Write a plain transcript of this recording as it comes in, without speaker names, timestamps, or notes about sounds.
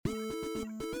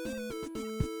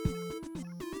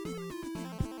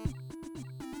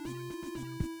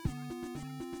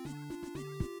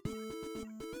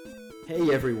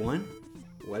Hey everyone,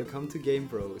 welcome to Game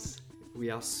Bros. We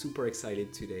are super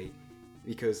excited today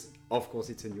because, of course,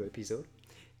 it's a new episode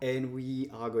and we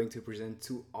are going to present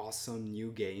two awesome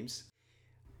new games.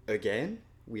 Again,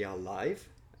 we are live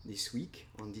this week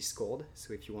on Discord,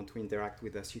 so if you want to interact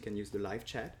with us, you can use the live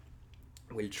chat.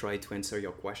 We'll try to answer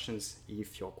your questions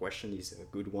if your question is a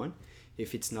good one.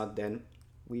 If it's not, then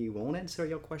we won't answer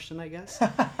your question, I guess.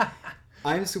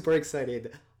 I'm super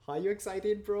excited. Are you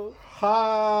excited, bro?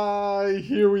 Hi,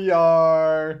 here we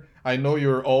are. I know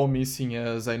you're all missing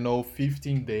us. I know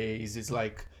 15 days is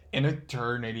like an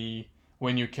eternity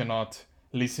when you cannot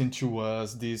listen to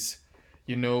us. These,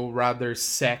 rather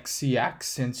sexy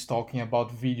accents talking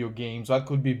about video games. What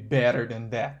could be better than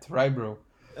that, right, bro?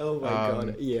 Oh my god,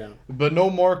 Um, yeah. but no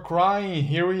more crying.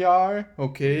 Here we are, We are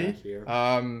okay? here.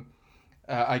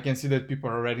 I can see that people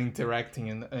are already interacting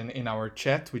in our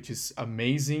chat, which is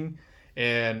amazing.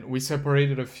 And we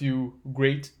separated a few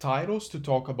great titles to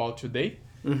talk about today.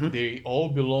 They all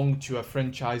belong to a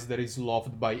franchise that is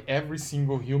loved by every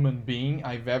single human being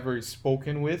I've ever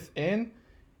spoken with. And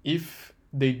if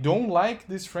they don't like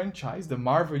this franchise, the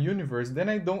Marvel Universe, then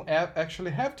I don't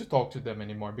actually have to talk to them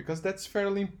anymore because that's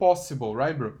fairly impossible,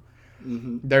 right, bro?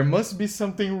 There must be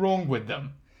something wrong with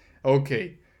them.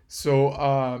 Okay, so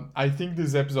I think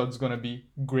this episode is gonna be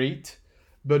great.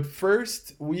 But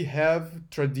first, we have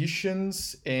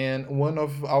traditions, and one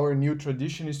of our new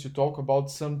tradition is to talk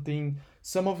about some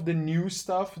of the new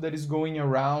stuff that is going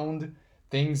around,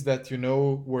 things that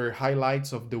were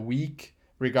highlights of the week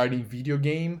regarding video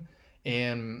game,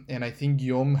 and I think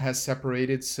Guillaume has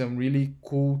separated some really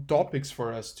cool topics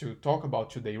for us to talk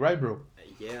about today, right, bro?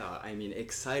 Yeah, I mean,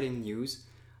 exciting news.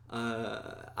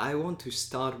 I want to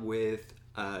start with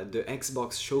the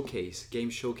Xbox showcase, game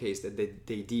showcase that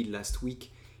they did last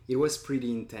week. It was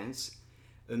pretty intense,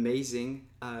 amazing.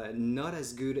 Not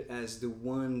as good as the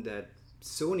one that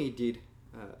Sony did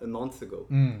a month ago.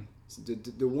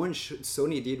 The one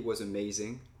Sony did was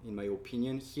amazing, in my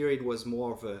opinion. Here it was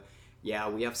more of a, yeah,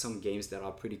 we have some games that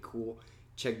are pretty cool,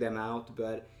 check them out.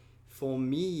 But for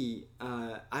me,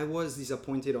 I was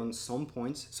disappointed on some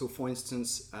points. So, for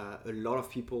instance, a lot of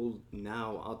people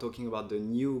now are talking about the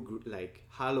new like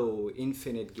Halo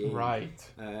Infinite game, Right.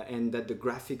 and that the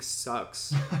graphics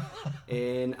sucks.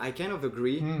 And I kind of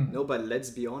agree. No, but let's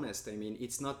be honest. I mean,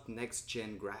 it's not next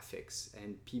gen graphics,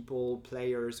 and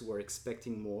players were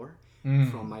expecting more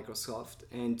from Microsoft.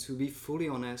 And to be fully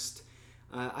honest,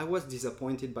 I was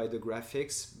disappointed by the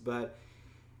graphics, but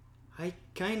I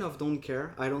kind of don't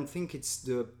care. I don't think it's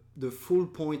the full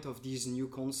point of these new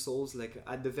consoles. Like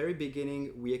at the very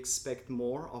beginning, we expect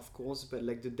more, of course, but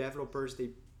like the developers,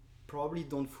 they probably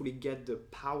don't fully get the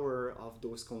power of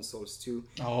those consoles too.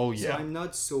 Oh So yeah, I'm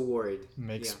not so worried.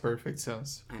 makes Yeah, perfect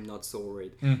sense. I'm not so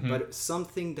worried. But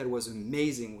something that was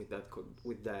amazing with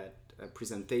that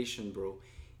presentation, bro,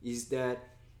 is that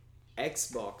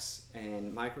Xbox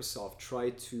and Microsoft try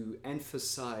to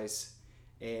emphasize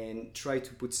and try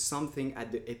to put something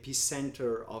at the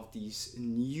epicenter of this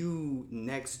new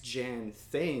next gen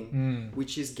thing,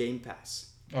 which is Game Pass.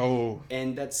 Oh,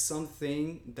 And that's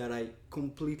something that I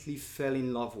completely fell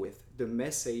in love with. The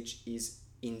message is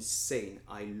insane.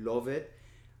 I love it.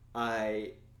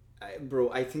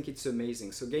 Bro, I think it's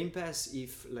amazing. So Game Pass,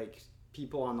 if like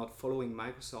people are not following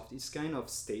Microsoft, it's kind of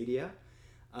Stadia,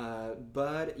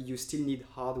 but you still need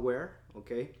hardware.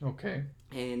 Okay, okay.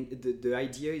 and the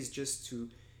idea is just to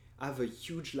have a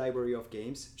huge library of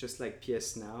games, just like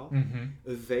PS Now,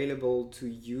 available to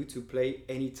you to play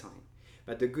anytime.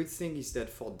 But the good thing is that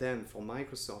for them, for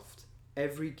Microsoft,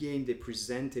 every game they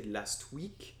presented last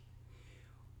week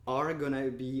are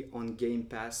gonna be on Game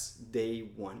Pass day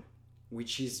one,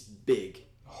 which is big.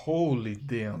 Holy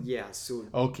damn. Yeah, so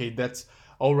Okay, that's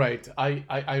all right.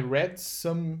 I read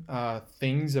some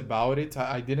things about it.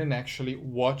 I didn't actually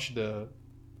watch the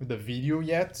video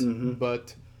yet,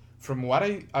 but from what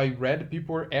I read,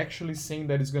 people were actually saying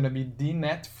that it's gonna be the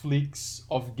Netflix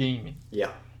of gaming.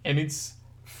 yeah, And it's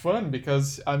fun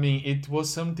because I mean it was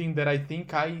something that I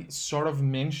think I sort of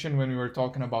mentioned when we were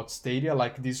talking about Stadia,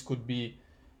 like this could be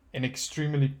an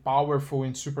extremely powerful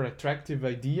and super attractive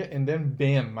idea, and then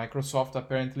bam, Microsoft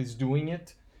apparently is doing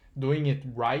it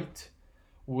right,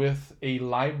 with a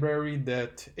library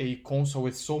that a console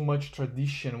with so much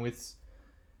tradition, with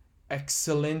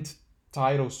excellent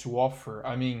titles to offer.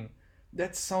 I mean,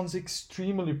 that sounds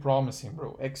extremely promising,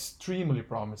 bro. Extremely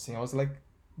promising. I was like,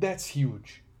 that's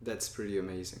huge. that's pretty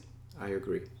amazing. I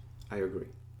agree. I agree.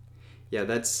 Yeah,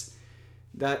 that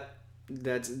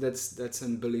that's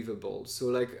unbelievable. So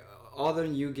like other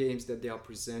new games that they are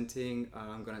presenting,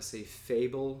 I'm gonna say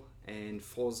Fable and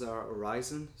Forza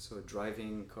Horizon, so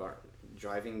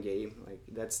driving game. Like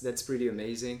that's pretty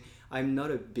amazing. I'm not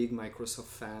a big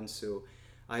Microsoft fan, so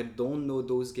I don't know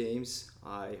those games.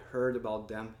 I heard about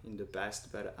them in the past,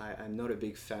 but I'm not a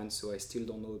big fan, so I still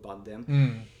don't know about them.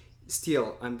 Still,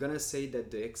 I'm gonna say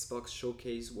that the Xbox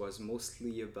showcase was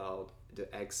mostly about the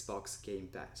Xbox Game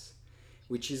Pass,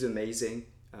 which is amazing.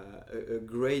 A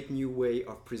great new way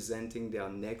of presenting their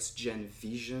next gen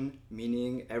vision,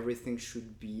 meaning everything should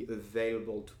be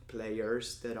available to players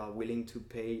that are willing to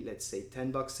pay, let's say,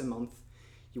 $10 a month.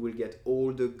 You will get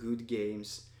all the good games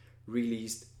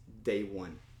released day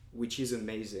one, which is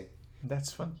amazing.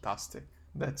 That's fantastic.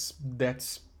 That's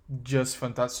just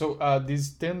fantastic. So this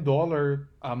 $10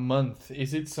 a month,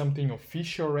 is it something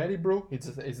official already, bro?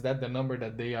 Is that the number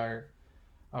that they are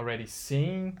already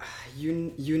saying?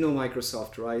 You know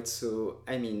Microsoft, right? So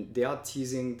I mean, they are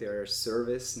teasing their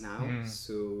service now.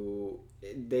 So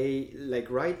they, like,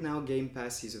 right now Game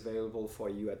Pass is available for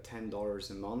you at $10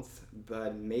 a month,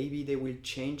 but maybe they will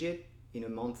change it in a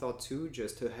month or two,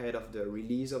 just ahead of the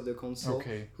release of the console.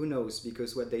 Okay. Who knows?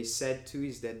 Because what they said too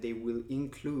is that they will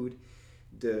include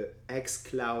the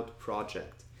xCloud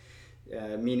project,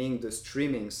 meaning the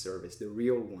streaming service, the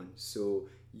real one. So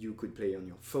you could play on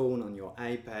your phone, on your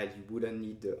iPad. You wouldn't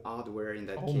need the hardware in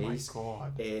that case. Oh my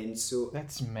god. And so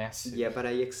That's massive. yeah, but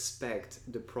I expect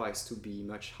the price to be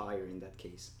much higher in that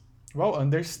case. Well,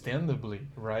 understandably,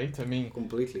 right? I mean,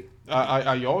 Completely.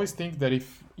 I always think that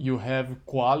if you have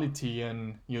quality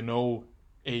and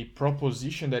a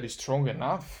proposition that is strong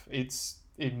enough,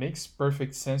 it makes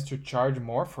perfect sense to charge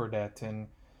more for that. And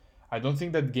I don't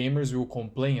think that gamers will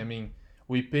complain. I mean,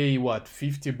 we pay what,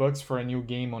 $50 for a new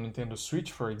game on Nintendo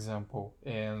Switch, for example,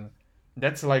 and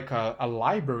that's like a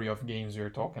library of games you're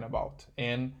talking about,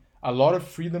 and a lot of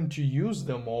freedom to use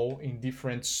them all in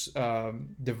different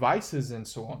devices and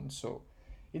so on. So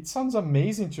it sounds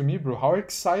amazing to me, bro. How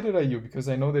excited are you? Because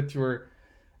I know that you're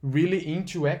really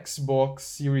into Xbox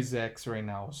Series X right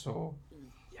now. So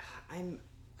Yeah,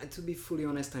 to be fully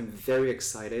honest, I'm very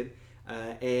excited.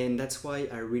 And that's why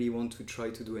I really want to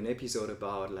try to do an episode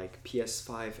about like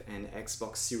PS5 and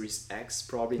Xbox Series X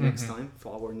probably next time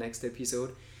for our next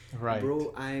episode. right.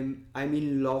 Bro, I'm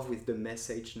in love with the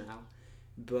message now,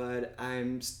 but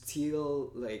I'm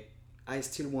still like, I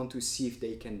still want to see if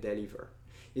they can deliver,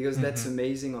 because that's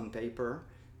amazing on paper.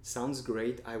 Sounds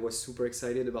great. I was super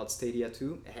excited about Stadia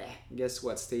too. Guess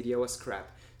what? Stadia was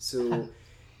crap. So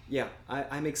yeah,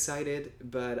 I'm excited,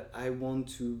 but I want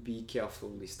to be careful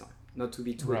this time, not to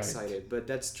be too Right. excited. But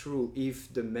that's true.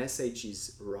 If the message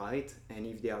is right and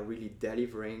if they are really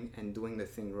delivering and doing the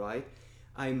thing right,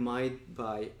 I might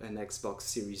buy an Xbox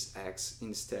Series X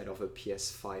instead of a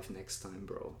PS5 next time,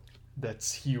 bro.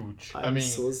 That's huge. I'm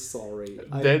so sorry.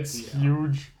 That's Yeah.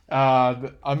 huge.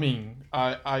 I mean,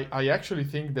 I actually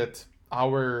think that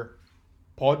our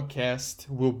podcast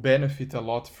will benefit a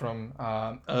lot from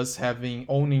us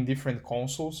owning different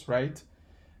consoles, right?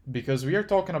 Because we are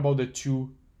talking about the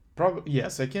two.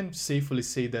 Yes, I can safely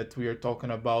say that we are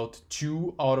talking about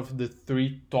two out of the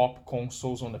three top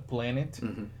consoles on the planet.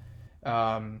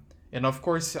 And of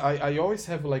course, I always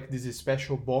have like this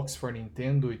special box for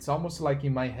Nintendo. It's almost like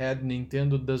in my head,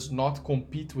 Nintendo does not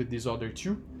compete with these other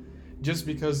two, just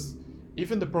because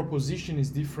even the proposition is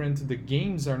different, the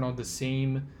games are not the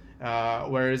same.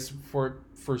 Whereas for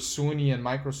Sony and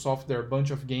Microsoft, there are a bunch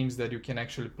of games that you can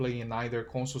actually play in either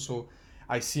console. So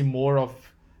I see more of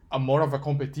a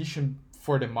competition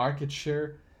for the market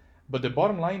share. But the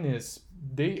bottom line is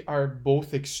they are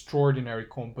both extraordinary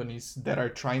companies that are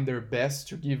trying their best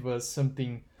to give us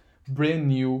something brand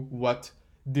new, what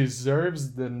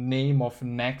deserves the name of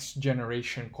next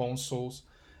generation consoles.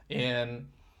 And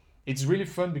it's really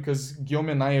fun because Guillaume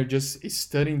and I are just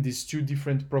studying these two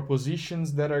different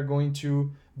propositions that are going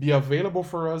to be available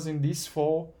for us in this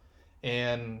fall.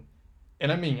 And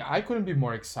I mean, I couldn't be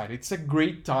more excited. It's a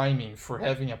great timing for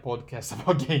having a podcast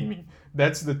about gaming.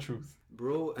 That's the truth.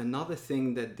 Bro, another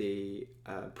thing that they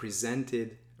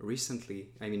presented recently,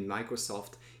 I mean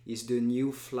Microsoft, is the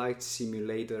new flight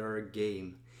simulator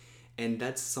game. And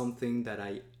that's something that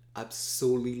I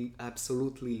absolutely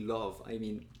love. I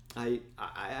mean,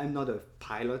 I'm not a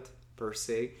pilot per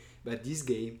se, but this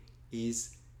game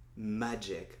is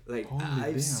magic. Like, Holy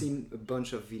I've damn. seen a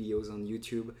bunch of videos on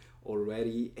YouTube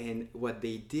already, and what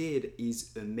they did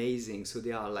is amazing. So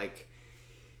they are like,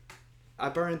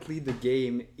 apparently the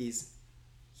game is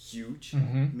huge,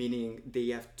 meaning they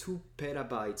have 2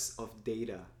 petabytes of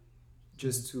data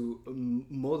just to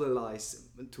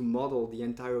model the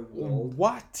entire world.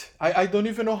 What? I don't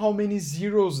even know how many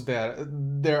zeros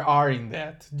there are in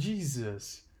that.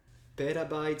 Jesus.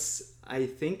 petabytes. I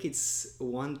think it's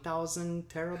 1,000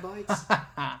 terabytes,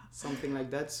 something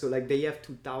like that. So like they have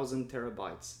 2,000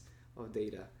 terabytes of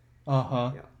data.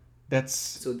 Uh-huh. Yeah. That's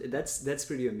So that's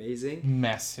pretty amazing.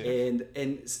 massive. And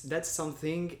that's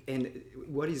something. And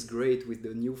what is great with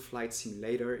the new flight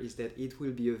simulator is that it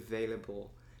will be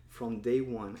available from day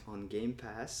one on Game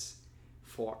Pass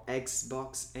for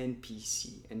Xbox and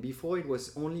PC. And before it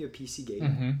was only a PC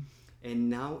game, and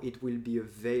now it will be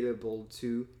available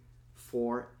too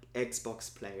for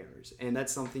Xbox players. And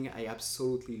that's something I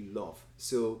absolutely love.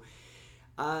 So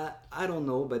I don't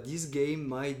know, but this game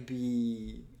might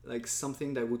be like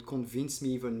something that would convince me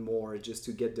even more just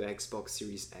to get the Xbox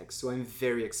Series X. So I'm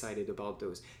very excited about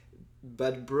those.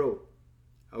 But bro,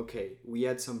 okay, we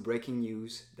had some breaking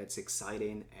news. That's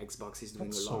exciting. Xbox is doing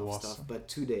That's a lot so of awesome. stuff. But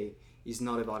today is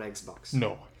not about Xbox.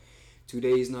 No.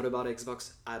 Today is not about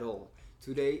Xbox at all.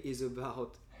 Today is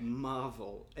about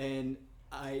Marvel. And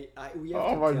we have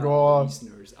Oh to my tell God. the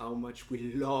listeners how much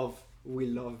we love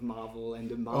Marvel and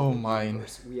the Marvel Oh, mine.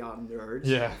 universe. We are nerds,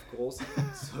 Yeah. of course,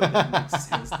 so that makes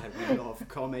sense that we love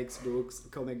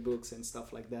comic books and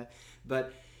stuff like that.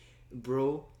 But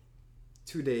bro,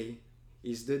 today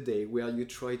is the day where you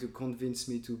try to convince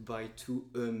me to buy 2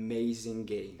 amazing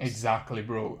games. Exactly,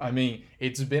 bro. I mean,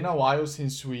 it's been a while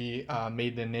since we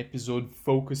made an episode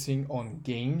focusing on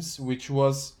games, which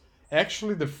was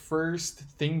actually the first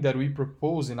thing that we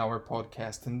proposed in our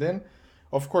podcast. And then,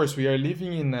 of course, we are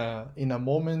living in a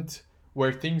moment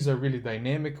where things are really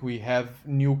dynamic. We have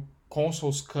new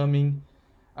consoles coming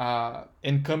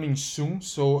and coming soon.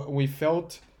 So we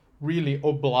felt really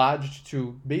obliged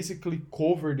to basically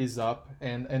cover this up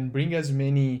and bring as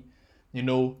many,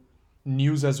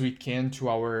 news as we can to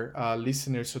our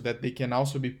listeners so that they can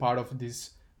also be part of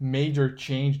this major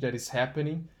change that is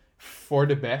happening for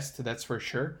the best, that's for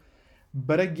sure.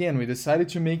 But again, we decided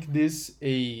to make this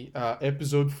a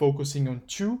episode focusing on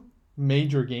 2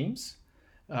 major games,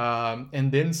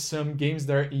 and then some games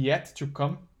that are yet to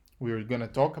come. We're gonna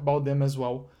talk about them as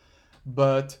well.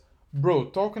 But bro,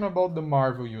 talking about the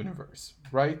Marvel universe,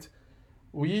 right?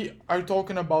 We are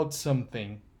talking about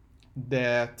something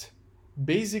that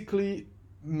basically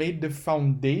made the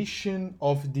foundation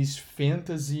of this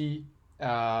fantasy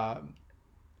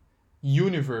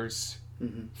universe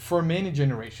for many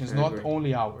generations, I not agree.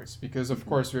 only ours, because of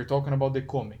course we're talking about the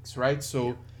comics, right?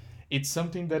 So it's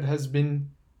something that has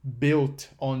been built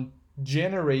on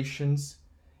generations,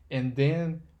 and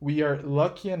then we are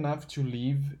lucky enough to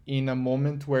live in a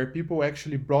moment where people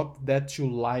actually brought that to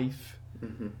life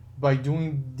by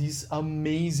doing these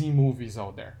amazing movies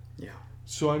out there. Yeah.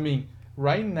 So, I mean,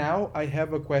 right now, I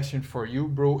have a question for you,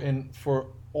 bro, and for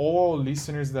all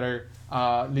listeners that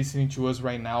are listening to us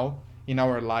right now in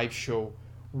our live show.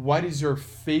 What is your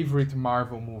favorite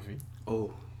Marvel movie?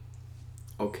 Oh,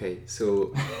 okay.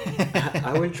 So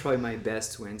I will try my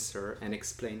best to answer and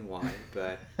explain why,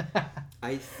 but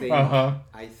I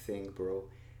think, bro,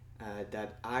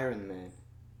 that Iron Man,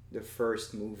 the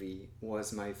first movie,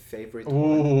 was my favorite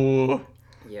one. Ooh,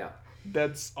 Yeah.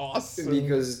 that's awesome.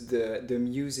 Because the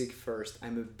music first,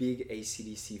 I'm a big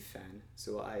AC/DC fan,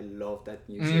 so I love that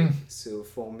music. So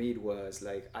for me, it was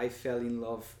like I fell in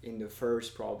love in the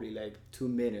first probably like 2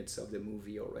 minutes of the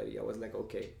movie already. I was like,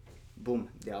 okay, boom,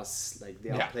 they are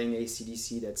playing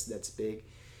AC/DC. That's big,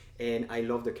 and I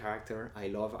love the character. I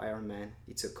love Iron Man.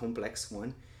 It's a complex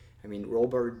one. I mean,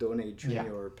 Robert Downey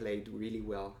Jr. played really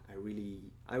well. I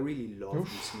really love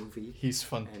this movie. He's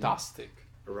fantastic.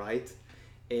 Right?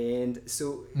 And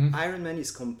so Iron Man is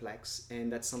complex,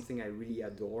 and that's something I really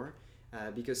adore,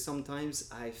 because sometimes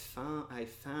I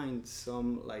find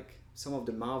some of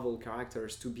the Marvel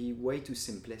characters to be way too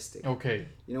simplistic. Okay.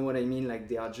 You know what I mean? Like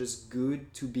they are just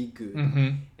good to be good,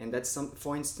 and that's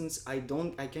for instance, I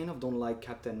kind of don't like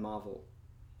Captain Marvel,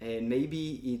 and maybe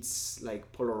it's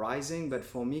like polarizing, but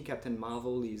for me, Captain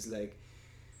Marvel is like,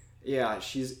 yeah,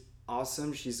 she's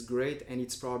awesome, she's great, and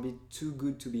it's probably too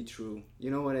good to be true. You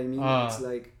know what I mean? It's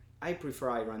like I prefer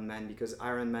Iron Man because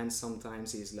Iron Man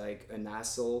sometimes is like an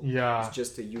asshole. Yeah. He's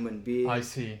just a human being. I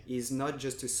see. He's not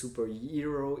just a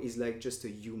superhero, he's like just a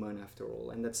human after all.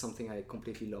 And that's something I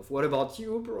completely love. What about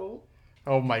you, bro?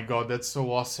 Oh my god, that's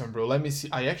so awesome, bro. Let me see.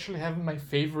 I actually have my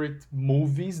favorite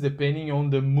movies depending on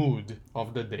the mood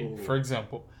of the day. For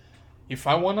example, if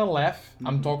I want to laugh,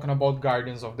 I'm talking about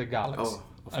Guardians of the Galaxy.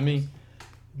 I mean,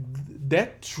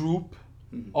 that troop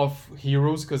of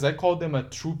heroes, because I call them a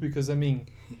troop because, I mean,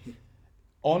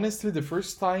 honestly, the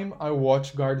first time I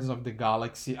watched Guardians of the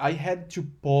Galaxy, I had to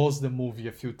pause the movie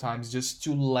a few times just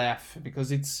to laugh because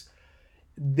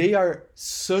they are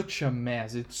such a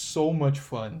mess. It's so much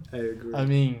fun. I agree. I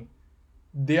mean,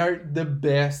 they are the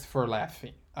best for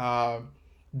laughing. Uh,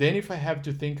 then if I have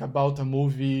to think about a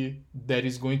movie that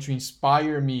is going to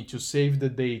inspire me to save the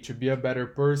day, to be a better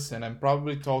person, I'm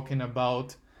probably talking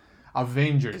about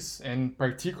Avengers, and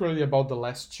particularly about the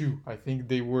last two. I think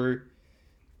they were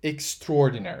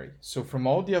extraordinary. So from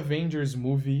all the Avengers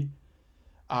movie,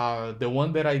 the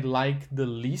one that I like the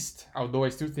least, although I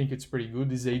still think it's pretty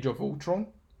good, is Age of Ultron.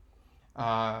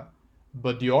 Uh,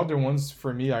 but the other ones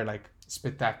for me are like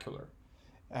spectacular.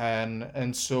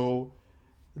 And so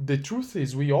the truth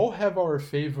is we all have our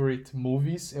favorite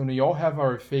movies and we all have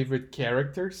our favorite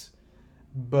characters,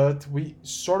 but we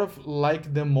sort of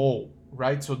like them all,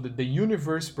 right? So the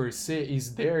universe per se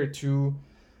is there to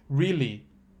really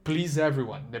please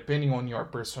everyone, depending on your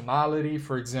personality.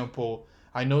 For example,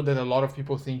 I know that a lot of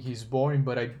people think he's boring,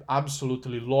 but I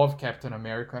absolutely love Captain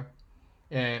America,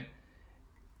 and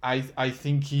I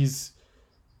think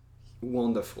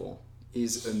Wonderful.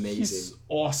 Is he's amazing.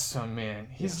 awesome, man.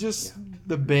 Yeah, He's just yeah.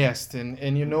 the best,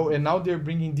 and you know, and now they're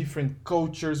bringing different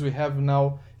cultures. We have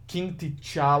now King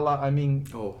T'Challa. I mean,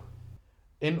 Oh,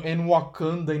 and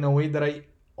Wakanda in a way that I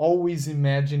always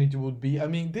imagined it would be. I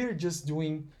mean, they're just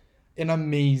doing an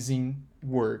amazing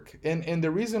work. And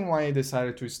the reason why I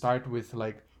decided to start with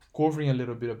like covering a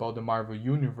little bit about the Marvel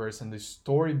universe and the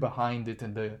story behind it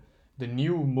and the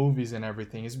new movies and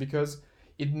everything is because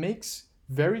it makes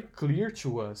very clear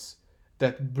to us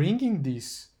that bringing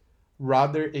this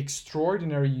rather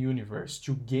extraordinary universe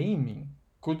to gaming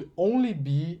could only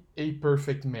be a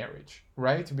perfect marriage,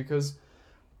 right? Because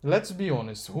let's be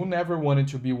honest, who never wanted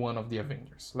to be one of the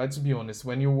Avengers? Let's be honest,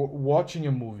 when you're watching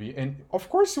a movie, and of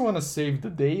course you want to save the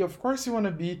day, of course you want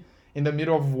to be in the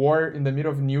middle of war, in the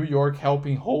middle of New York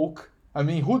helping Hulk. I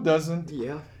mean, who doesn't?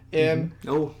 yeah. Mm-hmm. And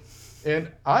Oh,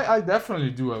 I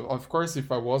definitely do. Of course,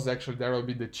 if I was actually there, would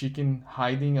be the chicken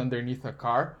hiding underneath a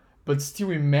car. But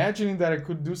still, imagining that I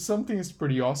could do something is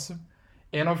pretty awesome.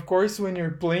 And of course, when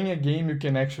you're playing a game, you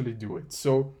can actually do it.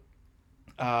 So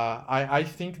I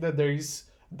think that there is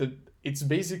the it's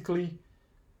basically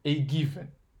a given.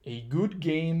 A good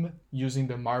game using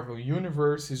the Marvel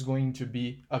Universe is going to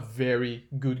be a very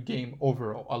good game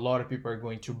overall. A lot of people are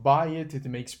going to buy it. It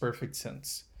makes perfect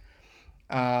sense.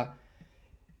 Uh,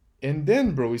 and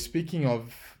then, bro, speaking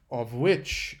of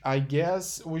which, I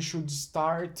guess we should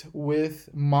start with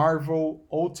Marvel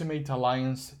Ultimate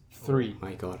Alliance oh 3.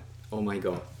 my god. Oh my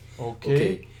god. Okay?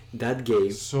 Okay, that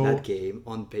So, game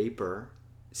on paper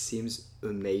seems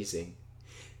amazing.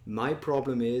 My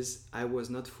problem is I was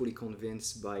not fully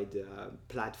convinced by the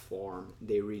platform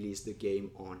they released the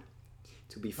game on,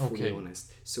 to be fully okay,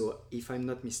 honest. So if I'm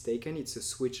not mistaken, it's a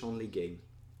Switch only game,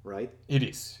 right? it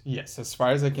is. Yes, as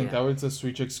far as I can Yeah. tell, it's a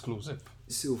Switch exclusive.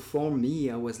 So for me,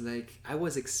 I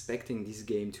was expecting this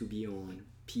game to be on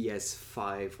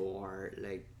PS5 or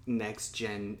like next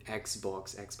gen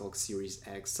Xbox, Xbox Series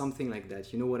X, something like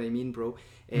that. You know what I mean, bro?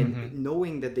 And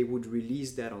knowing that they would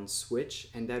release that on Switch,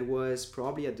 and that was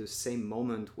probably at the same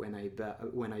moment when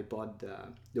when I bought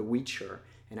the Witcher,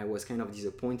 and I was kind of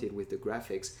disappointed with the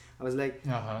graphics. I was like,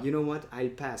 Uh huh. you know what? I'll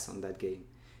pass on that game.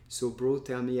 So, bro,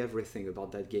 tell me everything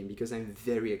about that game because I'm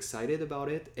very excited about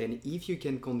it. And if you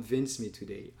can convince me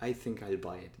today, I think I'll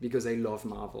buy it because I love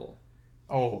Marvel.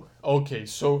 Oh, okay.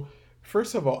 So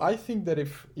first of all, I think that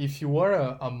if you are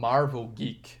a Marvel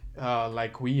geek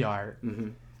like we are,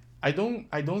 I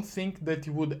don't think that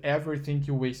you would ever think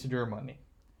you wasted your money.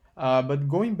 But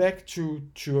going back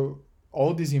to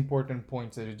all these important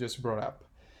points that you just brought up,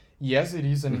 yes, it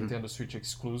is a Nintendo Switch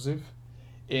exclusive,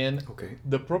 and Okay.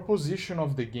 the proposition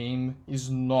of the game is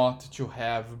not to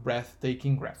have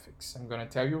breathtaking graphics. I'm gonna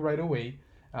tell you right away.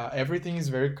 Everything is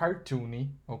very cartoony.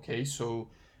 Okay, so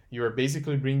you're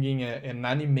basically bringing an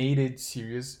animated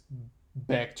series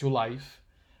back to life.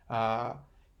 Uh,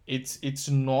 it's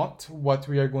not what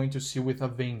we are going to see with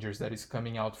Avengers that is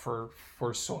coming out for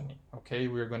Sony. Okay,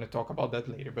 we're going to talk about that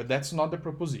later, but that's not the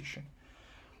proposition.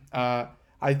 Uh,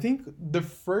 I think the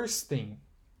first thing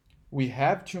we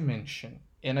have to mention,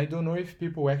 and I don't know if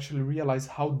people actually realize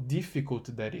how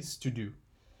difficult that is to do,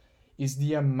 is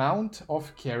the amount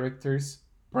of characters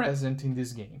present in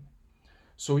this game.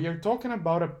 So we are talking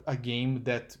about a game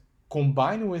that,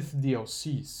 combined with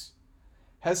DLCs,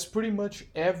 has pretty much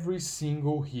every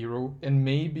single hero and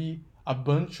maybe a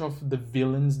bunch of the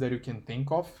villains that you can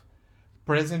think of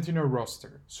present in your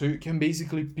roster. So you can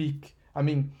basically pick. I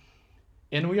mean,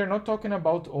 and we are not talking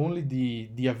about only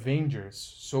the Avengers.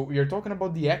 So we are talking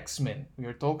about the X-Men. We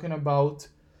are talking about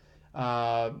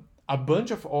uh, a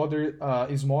bunch of other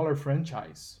smaller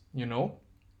franchise. You know,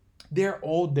 they're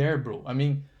all there, bro. I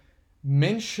mean,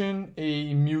 mention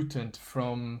a mutant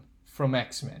from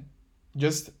X-Men.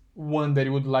 Just one that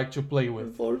you would like to play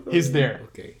with. He's Wolverine. there.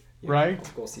 Okay. Yeah, right?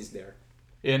 of course he's there.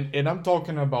 And I'm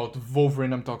talking about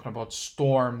Wolverine, I'm talking about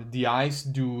Storm, the Ice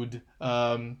Dude,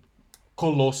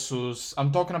 Colossus,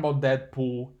 I'm talking about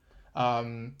Deadpool,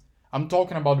 um, I'm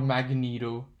talking about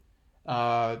Magneto.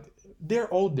 Uh, they're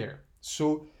all there.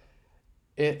 So,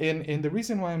 and the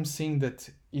reason why I'm saying that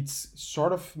it's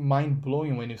sort of mind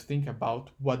blowing when you think about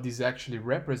what this actually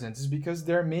represents is because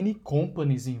there are many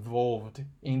companies involved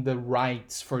in the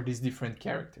rights for these different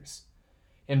characters.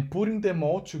 And putting them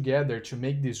all together to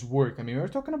make this work, I mean, we're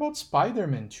talking about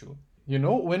Spider-Man too. You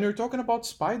know, when you're talking about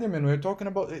Spider-Man, we're talking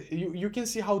about you can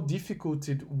see how difficult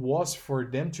it was for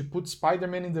them to put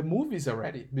Spider-Man in the movies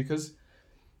already, because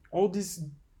all these,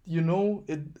 you know,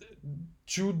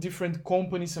 two different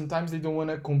companies, sometimes they don't want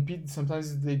to compete,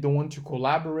 sometimes they don't want to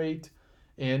collaborate,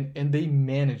 and they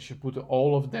manage to put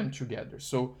all of them together.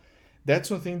 So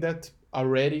that's one thing that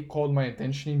already called my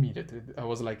attention immediately. I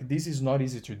was like, this is not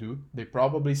easy to do. They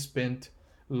probably spent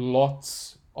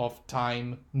lots of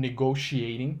time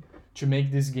negotiating to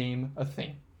make this game a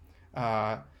thing.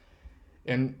 Uh,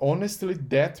 and honestly,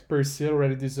 that per se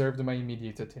already deserved my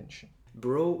immediate attention.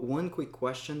 Bro, one quick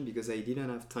question because I didn't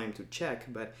have time to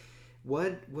check, but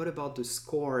what about the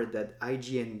score that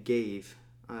IGN gave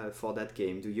for that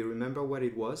game? Do you remember what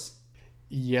it was?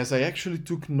 Yes, I actually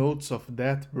took notes of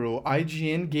that, bro.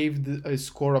 IGN gave a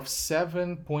score of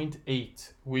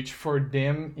 7.8, which for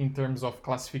them, in terms of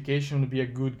classification, would be a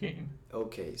good game.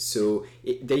 Okay, so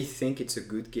they think it's a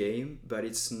good game, but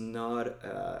it's not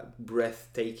a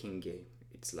breathtaking game.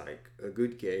 It's like a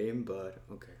good game, but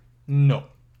okay.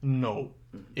 No,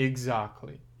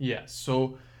 exactly. Yes.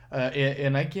 So,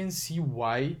 and I can see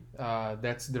why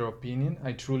that's their opinion.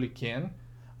 I truly can.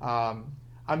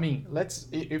 I mean,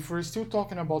 if we're still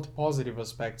talking about positive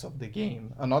aspects of the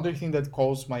game, another thing that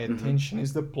calls my attention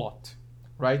is the plot,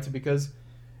 right? Because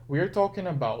we are talking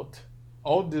about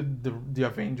all the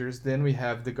Avengers, then we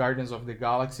have the Guardians of the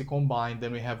Galaxy combined,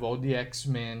 then we have all the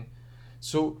X-Men.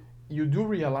 So you do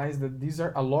realize that these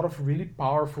are a lot of really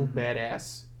powerful,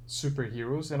 badass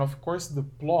superheroes, and of course the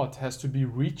plot has to be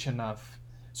rich enough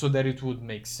so that it would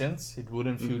make sense, it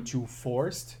wouldn't feel too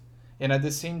forced, and at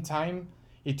the same time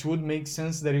it would make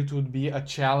sense that it would be a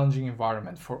challenging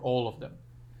environment for all of them.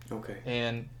 Okay.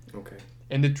 And Okay.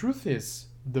 and the truth is,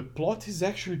 the plot is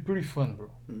actually pretty fun, bro.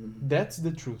 That's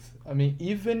the truth. I mean,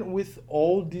 even with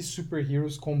all these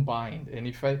superheroes combined, and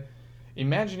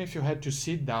imagine if you had to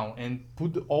sit down and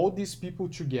put all these people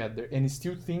together and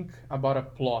still think about a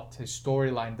plot, a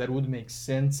storyline that would make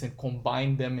sense and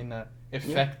combine them in an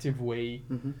effective way.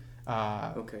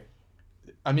 Okay.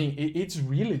 I mean, it's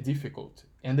really difficult,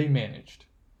 and they managed,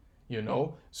 you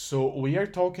know? So we are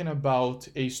talking about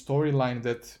a storyline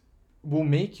that will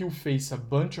make you face a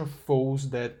bunch of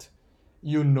foes that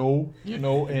you know,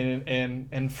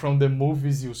 and from the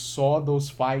movies you saw those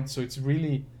fights, so it's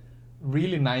really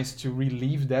really nice to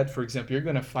relive that. For example, you're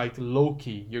gonna fight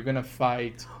Loki, you're gonna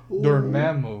fight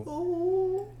Dormammu.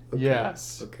 Okay.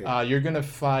 Yes. Okay. You're gonna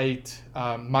fight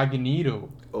Magneto.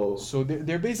 Oh. So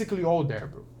they're basically all there,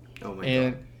 bro. Oh my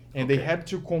and god. and Okay. they had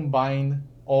to combine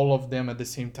all of them at the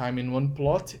same time in one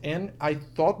plot, and I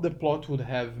thought the plot would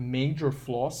have major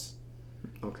flaws.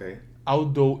 Okay.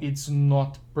 Although it's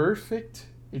not perfect,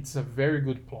 it's a very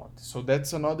good plot. So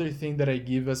that's another thing that I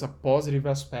give as a positive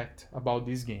aspect about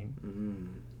this game.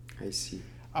 I see.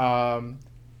 The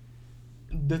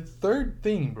third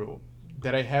thing, bro,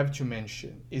 that I have to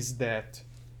mention is that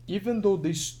even though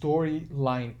the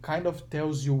storyline kind of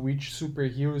tells you which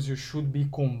superheroes you should be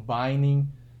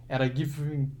combining at a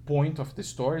given point of the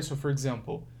story. So, for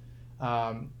example,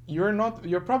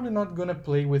 you're probably not gonna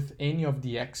play with any of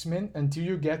the X-Men until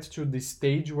you get to the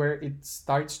stage where it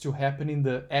starts to happen in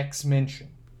the X-Mansion.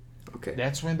 Okay.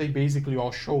 That's when they basically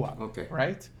all show up. Okay.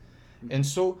 Right? And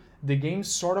so the game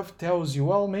sort of tells you,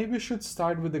 well, maybe you should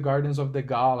start with the Guardians of the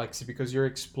Galaxy because you're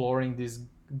exploring this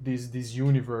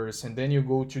universe, and then you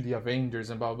go to the Avengers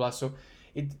and blah blah blah. So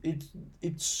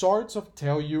it sorts of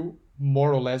tell you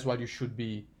more or less what you should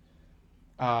be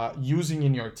using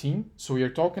in your team. So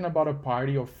you're talking about a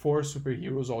party of 4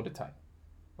 superheroes all the time,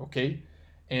 okay?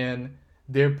 And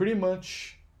they're pretty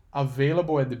much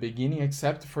available at the beginning,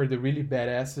 except for the really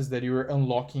badasses that you're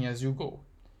unlocking as you go.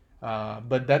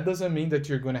 But that doesn't mean that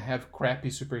you're going to have crappy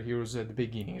superheroes at the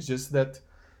beginning. It's just that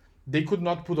they could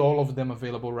not put all of them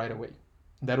available right away.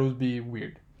 That would be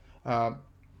weird.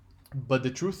 But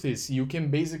the truth is, you can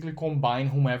basically combine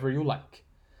whomever you like.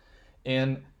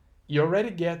 And you already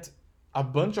get a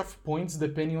bunch of points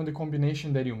depending on the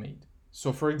combination that you made.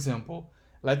 So for example,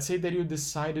 let's say that you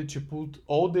decided to put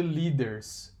all the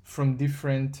leaders from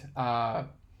different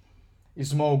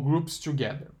small groups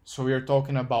together. So we are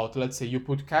talking about, let's say you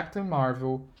put Captain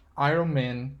Marvel, Iron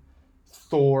Man,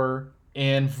 Thor,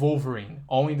 and Wolverine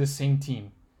all in the same team,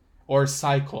 or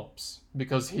Cyclops,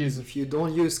 because he's. If you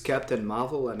don't use Captain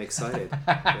Marvel, I'm excited.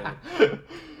 But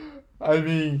I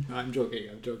mean, I'm joking.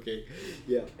 I'm joking.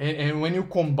 Yeah. and when you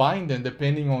combine them,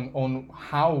 depending on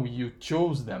how you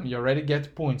chose them, you already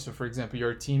get points. So, for example,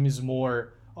 your team is more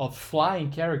of flying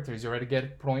characters, you already get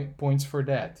points for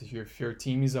that. If your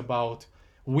team is about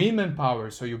women power,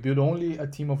 so you build only a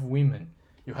team of women,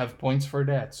 you have points for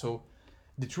that. So,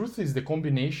 the truth is, the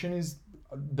combination is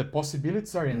the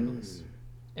possibilities are endless,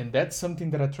 and that's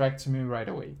something that attracts me right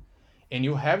away. And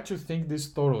you have to think this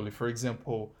thoroughly. For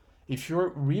example, if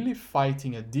you're really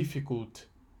fighting a difficult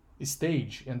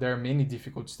stage, and there are many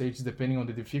difficult stages depending on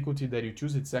the difficulty that you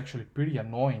choose, it's actually pretty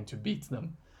annoying to beat them.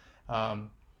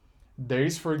 There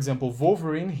is, for example,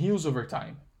 Wolverine heals over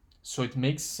time, so it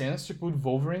makes sense to put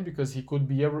Wolverine because he could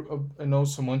be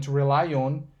someone to rely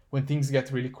on when things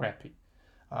get really crappy.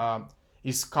 Um,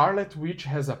 Scarlet Witch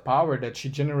has a power that she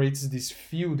generates this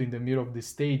field in the middle of the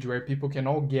stage where people can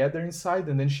all gather inside,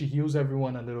 and then she heals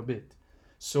everyone a little bit.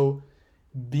 So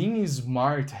being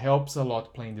smart helps a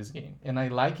lot playing this game, and I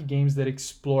like games that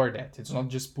explore that. It's not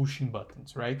just pushing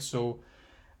buttons, right? So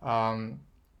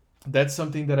that's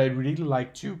something that I really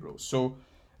like too, bro. So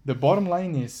the bottom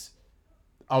line is,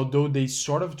 although they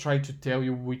sort of try to tell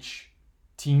you which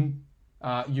team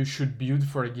you should build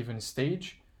for a given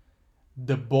stage,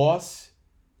 the boss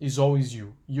is always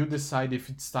you. You decide if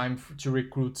it's time to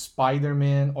recruit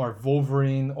Spider-Man or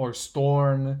Wolverine or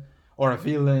Storm or a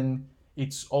villain.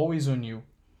 It's always on you.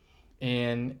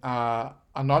 And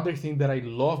another thing that I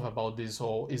love about this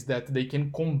whole is that they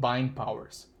can combine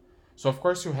powers. So of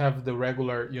course you have the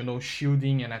regular,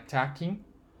 shielding and attacking,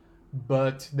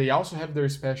 but they also have their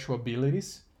special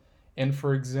abilities. And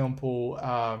for example,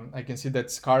 I can see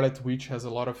that Scarlet Witch has a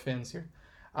lot of fans here.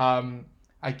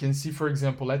 I can see, for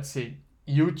example, let's say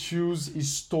you choose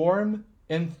Storm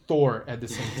and Thor at the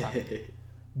same time.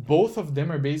 Both of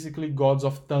them are basically gods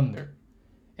of thunder.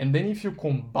 And then if you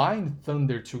combine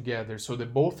thunder together so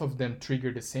that both of them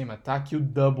trigger the same attack, you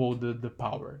double the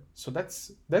power. So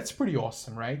that's pretty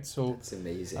awesome, right? So That's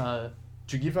amazing.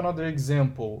 To give another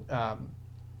example,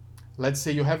 let's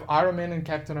say you have Iron Man and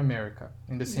Captain America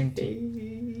in the same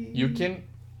team. You can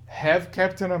have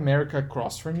Captain America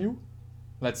across from you.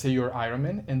 Let's say you're Iron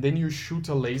Man, and then you shoot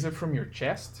a laser from your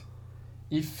chest.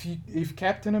 If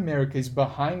Captain America is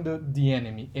behind the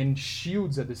enemy and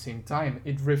shields at the same time,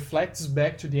 it reflects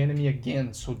back to the enemy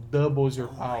again, so doubles your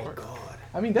power. Oh my god.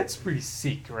 I mean, that's pretty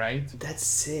sick, right? That's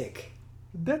sick.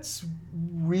 That's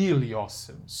really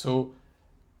awesome. So,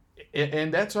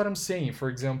 and that's what I'm saying. For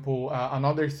example,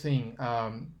 another thing,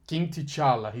 King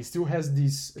T'Challa, he still has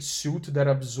this suit that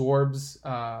absorbs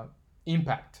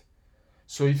impact.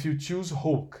 So if you choose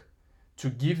Hulk to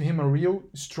give him a real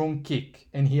strong kick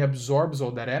and he absorbs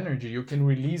all that energy, you can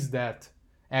release that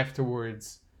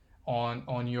afterwards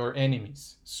on your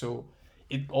enemies. So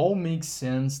it all makes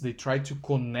sense. They try to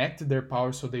connect their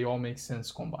powers so they all make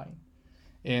sense combined.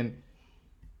 And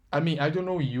I mean, I don't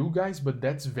know you guys, but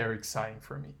that's very exciting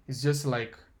for me. It's just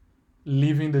like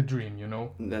living the dream,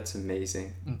 That's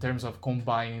amazing. in terms of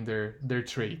combining their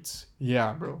traits.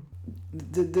 Yeah, bro.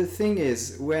 The thing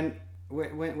is,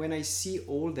 when I see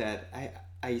all that,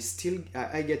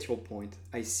 I get your point.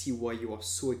 I see why you are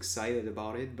so excited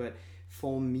about it. But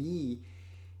for me,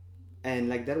 and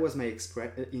like that was my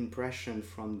impression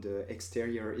from the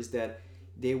exterior, is that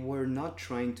they were not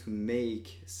trying to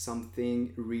make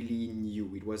something really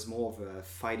new. It was more of a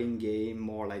fighting game,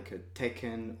 more like a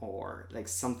Tekken or like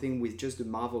something with just the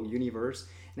Marvel universe.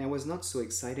 And I was not so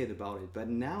excited about it. But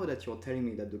now that you're telling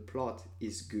me that the plot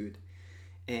is good,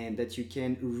 and that you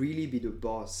can really be the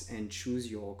boss and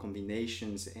choose your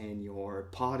combinations and your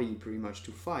party pretty much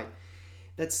to fight,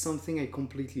 that's something I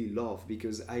completely love,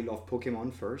 because I love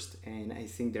Pokemon first, and I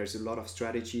think there's a lot of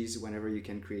strategies whenever you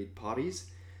can create parties,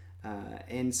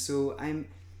 and so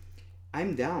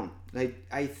I'm down. Like,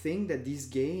 I think that this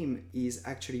game is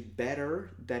actually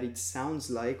better than it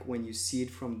sounds like when you see it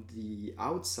from the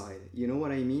outside. You know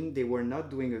what I mean? They were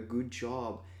not doing a good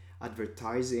job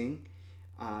advertising.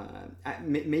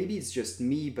 Maybe it's just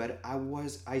me, but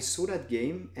I saw that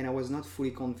game and I was not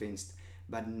fully convinced.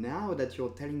 But now that you're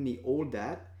telling me all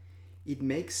that, it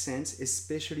makes sense,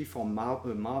 especially for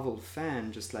a Marvel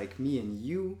fan just like me and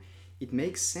you. It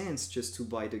makes sense just to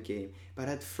buy the game. But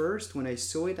at first, when I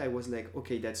saw it, I was like,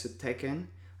 okay, that's a Tekken.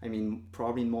 I mean,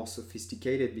 probably more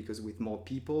sophisticated because with more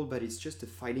people, but it's just a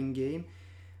fighting game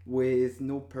with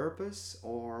no purpose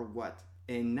or what.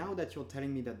 And now that you're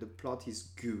telling me that the plot is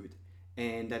good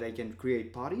and that I can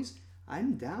create parties,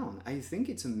 I'm down. I think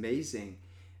it's amazing.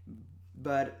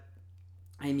 But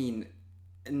I mean,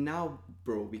 now,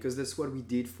 bro, because that's what we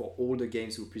did for all the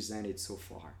games we presented so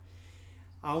far.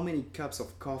 How many cups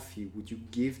of coffee would you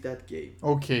give that game?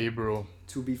 Okay, bro.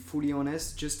 To be fully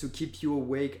honest, just to keep you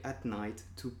awake at night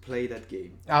to play that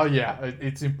game. Oh yeah,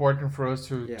 it's important for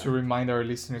us Yeah. to remind our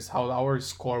listeners how our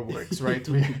score works, right?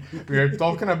 We are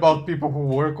talking about people who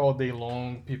work all day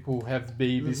long, people who have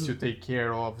babies to take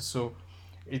care of. So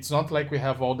it's not like we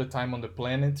have all the time on the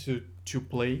planet to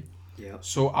play. Yeah.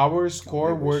 So our score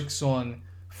I wish. works on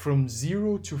from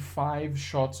 0 to 5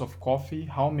 shots of coffee.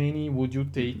 How many would you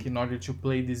take in order to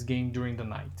play this game during the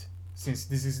night? Since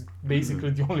this is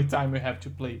basically the only time we have to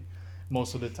play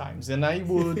most of the times. And I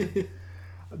would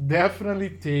definitely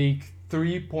take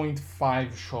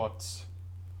 3.5 shots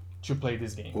to play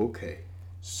this game. Okay.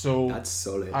 So That's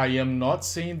solid. I am not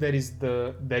saying that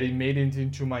it made it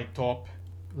into my top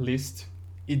list.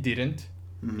 It didn't.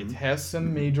 It has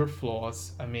some major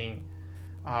flaws. I mean,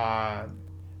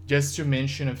 just to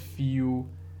mention a few,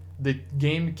 the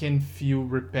game can feel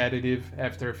repetitive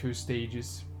after a few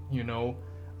stages. You know,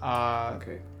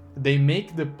 Okay. they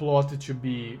make the plot to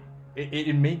be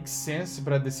it makes sense,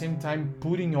 but at the same time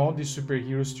putting all these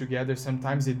superheroes together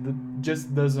sometimes it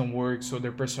just doesn't work. So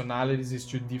their personalities is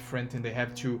too different and they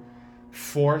have to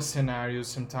force scenarios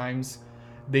sometimes.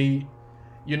 They,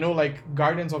 you know, like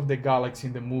Guardians of the Galaxy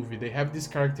in the movie, they have this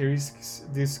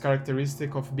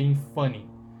characteristic of being funny,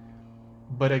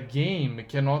 but a game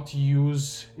cannot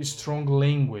use strong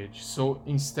language. So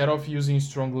instead of using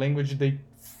strong language, they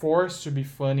force to be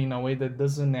funny in a way that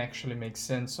doesn't actually make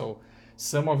sense. So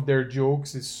some of their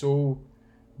jokes is so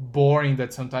boring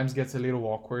that sometimes gets a little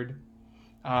awkward.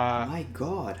 My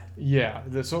God. Yeah,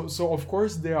 so of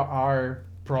course there are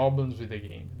problems with the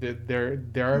game.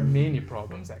 There are many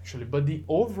problems actually, but the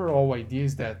overall idea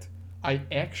is that I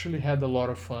actually had a lot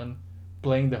of fun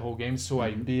playing the whole game. So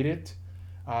I beat it.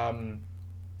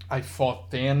 I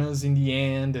fought Thanos in the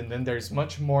end, and then there's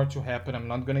much more to happen. I'm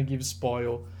not gonna give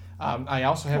spoil. I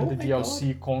also have the my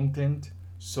DLC content,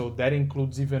 so that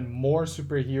includes even more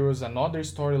superheroes, another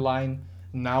storyline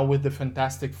now with the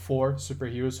Fantastic Four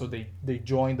superheroes. So they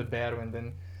join the battle, and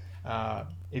then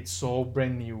it's all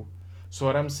brand new. So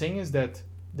what I'm saying is that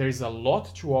there's a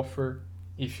lot to offer.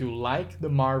 If you like the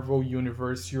Marvel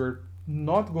universe, you're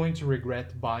not going to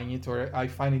regret buying it, or I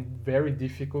find it very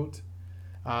difficult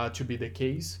to be the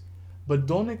case. But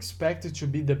don't expect it to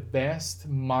be the best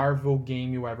Marvel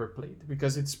game you ever played,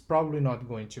 because it's probably not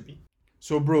going to be.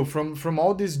 So, bro, from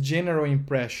all this general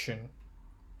impression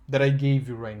that I gave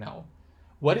you right now,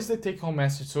 what is the take-home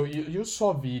message? So you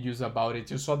saw videos about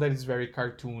it. You saw that it's very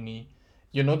cartoony.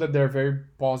 You know that there are very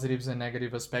positives and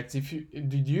negative aspects.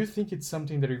 Do you think it's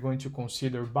something that you're going to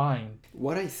consider buying?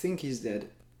 What I think is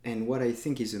that, and what I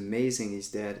think is amazing is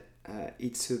that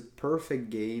it's a perfect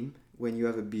game when you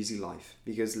have a busy life,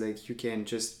 because like you can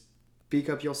just pick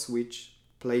up your Switch,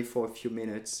 play for a few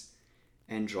minutes,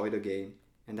 enjoy the game,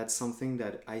 and that's something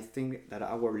that I think that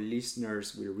our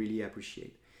listeners will really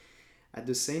appreciate. At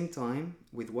the same time,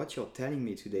 with what you're telling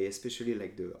me today, especially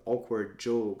like the awkward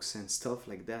jokes and stuff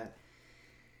like that,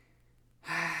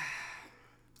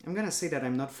 I'm gonna say that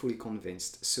I'm not fully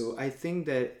convinced. So I think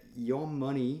that your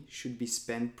money should be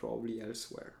spent probably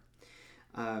elsewhere.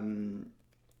 Um,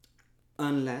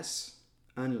 unless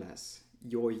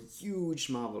you're a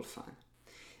huge Marvel fan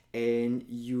and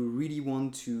you really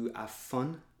want to have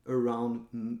fun around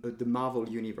the Marvel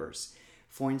universe.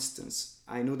 For instance,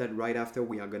 I know that right after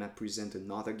we are gonna present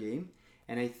another game,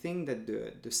 and I think that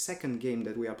the second game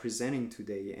that we are presenting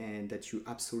today and that you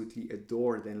absolutely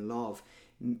adored and love,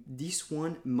 this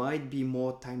one might be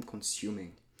more time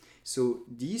consuming. So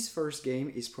this first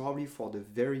game is probably for the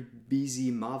very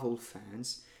busy Marvel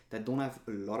fans that don't have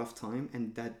a lot of time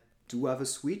and that do have a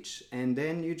Switch, and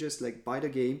then you just like buy the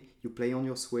game, you play on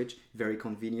your Switch, very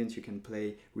convenient, you can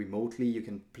play remotely, you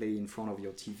can play in front of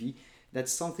your TV.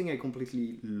 That's something I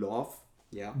completely love.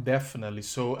 Yeah. Definitely.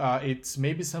 So it's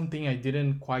maybe something I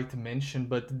didn't quite mention,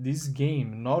 but this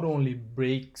game not only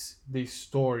breaks the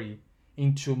story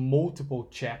into multiple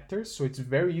chapters, so it's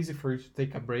very easy for you to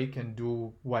take a break and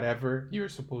do whatever you're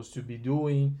supposed to be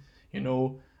doing,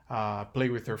 play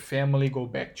with your family, go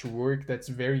back to work. That's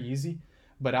very easy.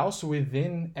 But also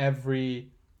within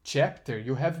every chapter,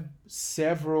 you have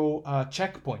several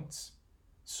checkpoints.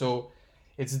 So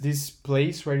it's this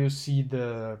place where you see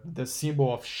the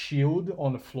symbol of shield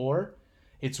on the floor.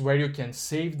 It's where you can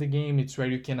save the game. It's where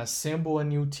you can assemble a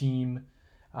new team.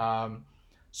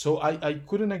 So I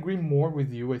couldn't agree more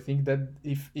with you. I think that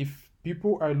if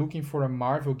people are looking for a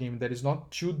Marvel game that is not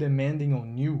too demanding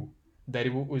on you, that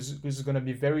is going to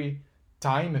be very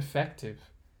time effective,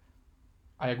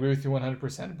 I agree with you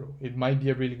 100%, bro. It might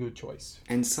be a really good choice.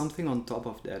 And something on top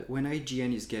of that, when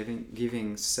IGN is giving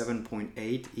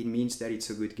 7.8, it means that it's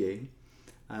a good game.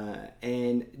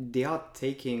 And they are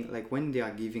taking, like when they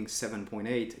are giving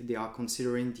 7.8, they are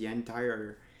considering the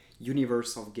entire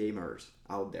universe of gamers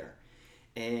out there.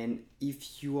 And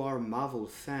if you are a Marvel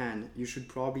fan, you should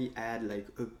probably add like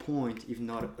a point, if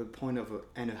not a point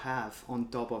and a half on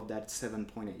top of that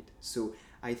 7.8. So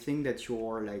I think that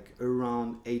you're like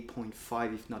around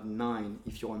 8.5, if not 9,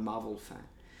 if you're a Marvel fan.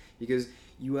 Because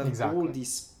you have all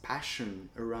this passion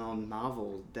around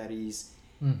Marvel that is,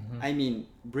 I mean,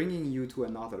 bringing you to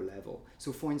another level.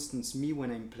 So for instance, me,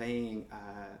 when I'm playing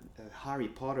a Harry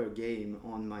Potter game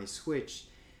on my Switch,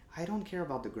 I don't care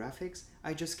about the graphics,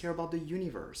 I just care about the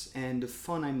universe and the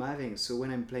fun I'm having. So when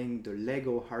I'm playing the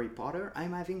Lego Harry Potter,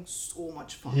 I'm having so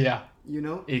much fun. Yeah. You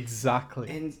know? Exactly.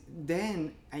 And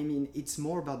then, I mean, it's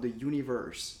more about the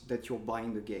universe that you're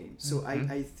buying the game. So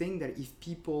I think that if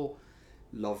people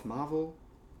love Marvel,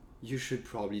 you should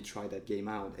probably try that game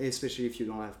out, especially if you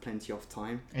don't have plenty of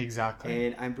time. Exactly.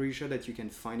 And I'm pretty sure that you can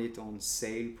find it on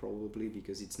sale probably,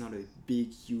 because it's not a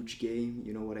big, huge game.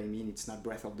 You know what I mean? It's not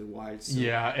Breath of the Wild. So.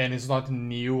 Yeah, and it's not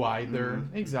new either.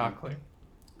 Exactly.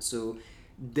 So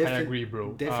I agree,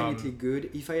 bro. Definitely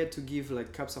good. If I had to give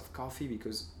like cups of coffee,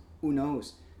 because who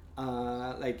knows?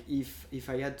 Like if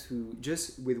I had to,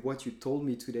 just with what you told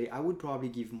me today, I would probably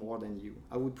give more than you.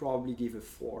 I would probably give a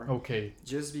 4. Okay.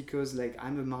 Just because like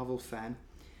I'm a Marvel fan,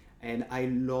 and I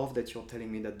love that you're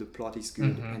telling me that the plot is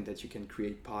good and that you can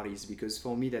create parties, because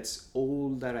for me that's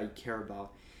all that I care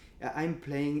about. I'm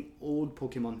playing old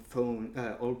Pokemon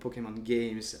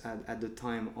games at the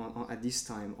time at this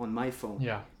time on my phone,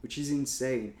 which is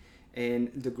insane.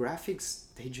 And the graphics,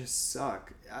 they just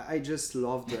suck. I just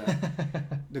love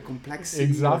the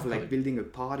complexity of like building a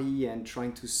party and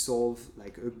trying to solve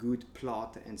like a good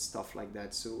plot and stuff like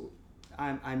that. So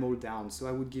I'm all down. So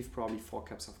I would give probably 4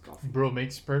 cups of coffee. Bro,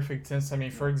 makes perfect sense. I mean,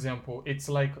 for example, it's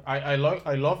like I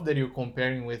love that you're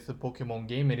comparing with the Pokemon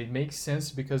game, and it makes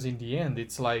sense because in the end,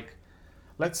 it's like,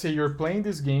 let's say you're playing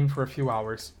this game for a few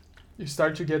hours, you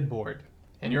start to get bored,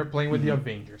 and you're playing with the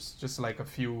Avengers, just like a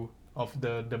few of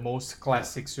the most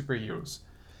classic superheroes.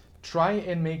 Try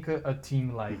and make a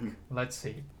team like, let's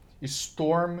say,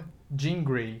 Storm, Jean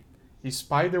Grey,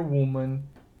 Spider-Woman,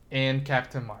 and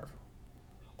Captain Marvel.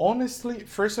 Honestly,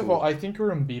 first of all, I think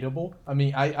you're unbeatable. I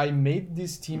mean, I made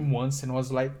this team once and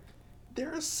was like,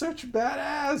 they're such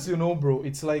badass, you know, bro.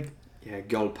 It's like... Yeah,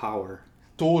 girl power.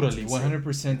 Totally,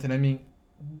 100%. And I mean,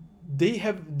 they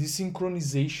have the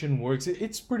synchronization works.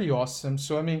 It's pretty awesome.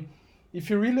 So, I mean, if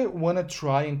you really want to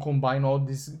try and combine all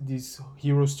these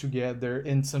heroes together,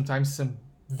 and sometimes some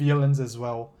villains as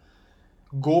well,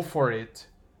 go for it.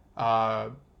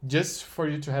 Just for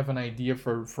you to have an idea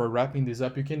for wrapping this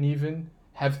up, you can even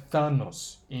have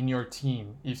Thanos in your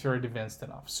team if you're advanced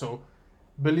enough. So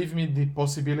believe me, the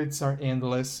possibilities are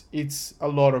endless. It's a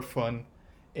lot of fun.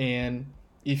 And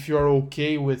if you're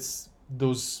okay with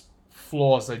those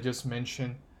flaws I just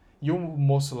mentioned, you'll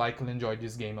most likely enjoy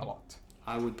this game a lot.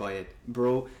 I would buy it.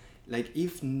 Bro, like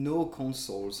if no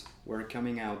consoles were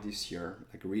coming out this year,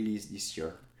 like released this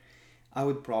year, I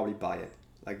would probably buy it.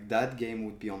 Like that game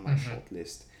would be on my short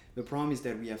list. The problem is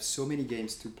that we have so many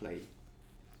games to play,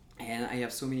 and I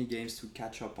have so many games to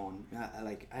catch up on.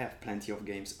 Like I have plenty of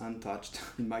games untouched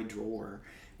in my drawer,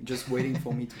 just waiting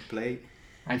for me to play.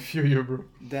 I feel you, bro.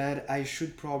 That I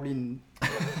should probably...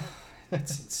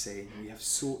 That's insane. We have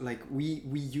so... Like, we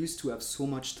used to have so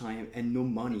much time and no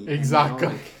money. Exactly.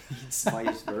 And now, like, it's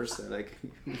vice versa. Like,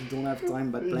 we don't have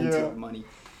time but plenty of money.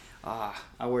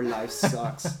 Our life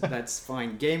sucks. That's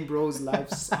fine. Game Bros' life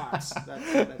sucks.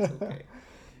 That's okay.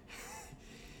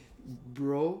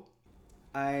 Bro,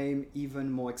 I'm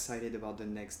even more excited about the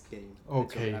next game that I'm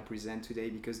going to present today,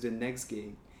 because the next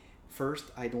game, first,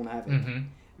 I don't have it.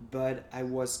 But I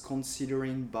was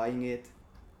considering buying it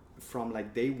from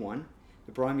like day one.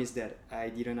 The problem is that I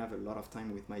didn't have a lot of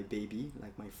time with my baby,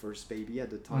 like my first baby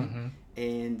at the time.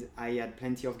 And I had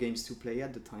plenty of games to play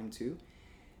at the time too.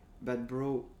 But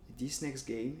bro, this next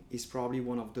game is probably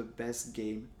one of the best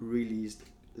game released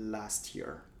last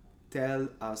year. Tell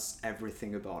us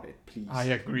everything about it, please. I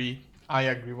agree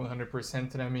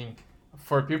 100%. And I mean,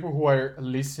 for people who are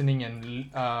listening and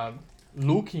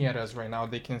looking at us right now,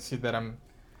 they can see that I'm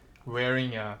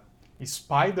wearing a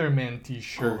Spider-Man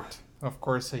t-shirt. Of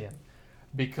course I am.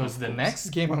 Because the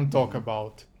next game I'm talking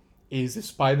about is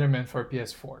Spider-Man for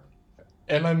PS4.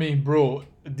 And I mean, bro,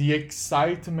 the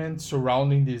excitement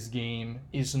surrounding this game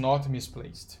is not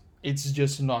misplaced. It's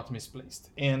just not misplaced.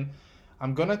 And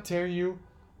I'm gonna tell you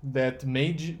that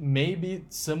maybe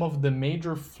some of the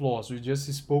major flaws we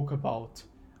just spoke about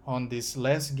on this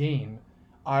last game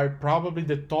are probably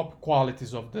the top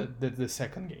qualities of the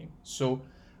second game. So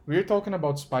we're talking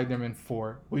about Spider-Man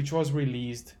 4, which was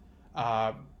released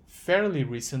fairly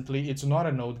recently. It's not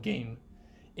an old game.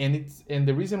 And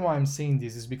the reason why I'm saying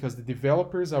this is because the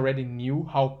developers already knew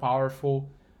how powerful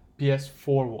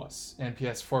PS4 was and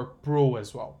PS4 Pro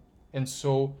as well. And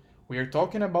so we are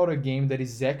talking about a game that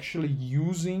is actually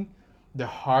using the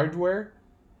hardware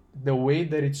the way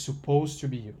that it's supposed to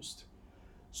be used.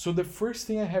 So the first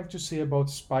thing I have to say about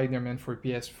Spider-Man for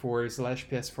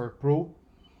PS4/PS4 Pro,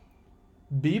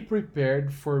 be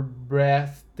prepared for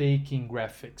breathtaking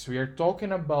graphics. We are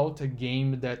talking about a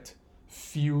game that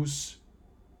feels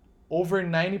over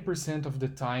 90% of the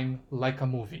time like a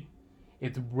movie.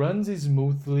 It runs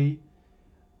smoothly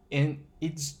and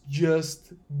it's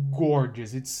just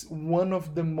gorgeous. It's one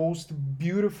of the most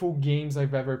beautiful games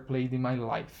I've ever played in my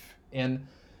life. And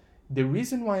the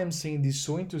reason why I'm saying this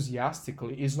so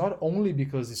enthusiastically is not only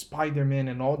because Spider-Man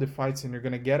and all the fights, and you're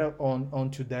gonna get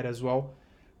onto that as well,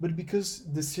 but because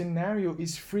the scenario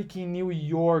is freaking New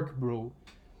York, bro.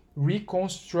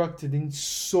 Reconstructed in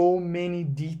so many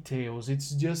details.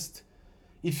 It's just,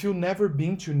 if you've never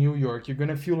been to New York, you're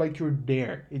gonna feel like you're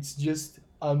there. It's just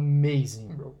amazing,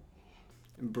 bro.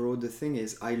 Bro, the thing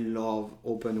is, I love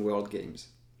open world games.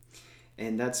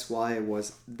 And that's why I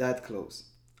was that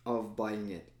close of buying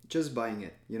it. Just buying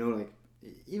it. You know, like,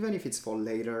 even if it's for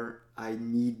later, I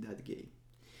need that game.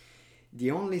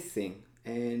 The only thing,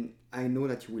 and I know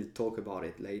that you will talk about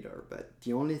it later, but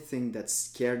the only thing that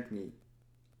scared me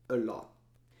a lot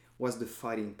was the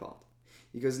fighting part.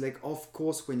 Because, like, of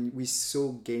course, when we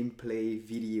saw gameplay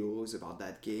videos about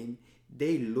that game,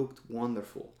 they looked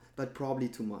wonderful, but probably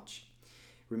too much.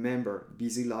 Remember,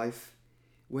 busy life.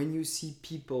 When you see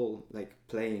people like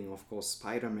playing, of course,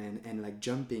 Spider-Man and like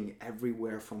jumping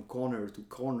everywhere from corner to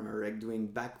corner, like doing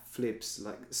backflips,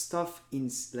 like stuff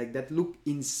like that look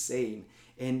insane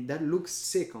and that looks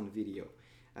sick on video.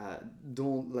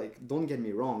 Don't get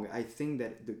me wrong. I think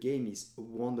that the game is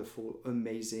wonderful,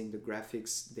 amazing. The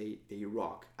graphics they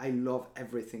rock. I love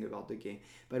everything about the game.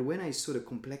 But when I saw the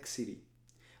complexity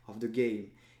of the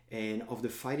game and of the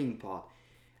fighting part,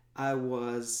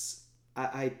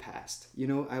 I passed. You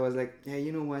know, I was like, yeah,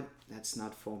 you know what? That's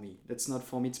not for me. That's not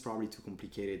for me. It's probably too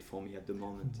complicated for me at the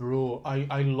moment. Bro,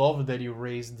 I love that you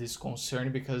raised this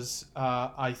concern because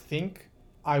I think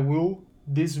I will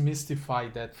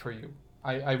demystify that for you.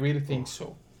 I really think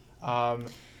so. Um,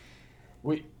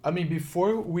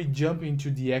 before we jump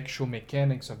into the actual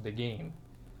mechanics of the game,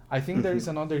 I think there is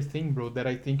another thing, bro, that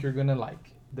I think you're gonna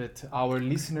like, that our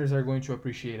listeners are going to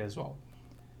appreciate as well.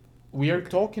 We are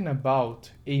talking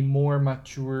about a more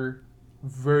mature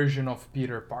version of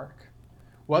Peter Park.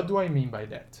 What do I mean by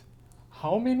that?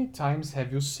 How many times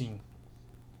have you seen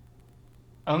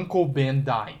Uncle Ben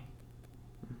dying?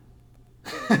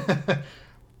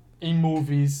 In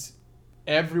movies,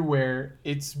 everywhere,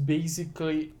 it's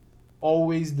basically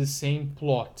always the same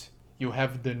plot. You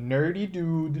have the nerdy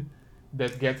dude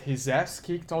that get his ass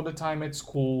kicked all the time at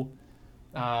school,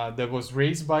 that was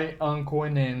raised by uncle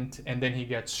and aunt, and then he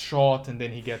gets shot, and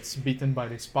then he gets bitten by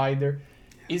the spider.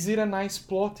 Is it a nice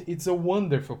plot? It's a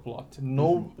wonderful plot.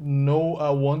 No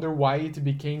wonder why it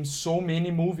became so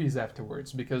many movies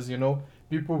afterwards, because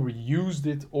people reused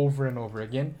it over and over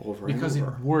again because it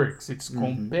works. It's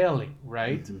compelling,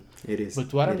 right? It is.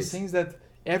 But what I'm saying is that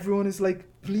everyone is like,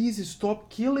 please stop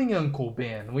killing Uncle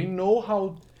Ben. We know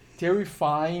how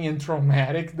terrifying and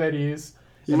traumatic that is.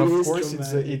 And of course,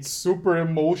 it's super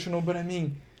emotional, but I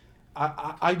mean,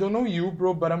 I don't know you,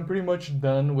 bro, but I'm pretty much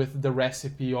done with the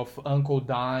recipe of Uncle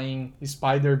dying,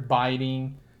 spider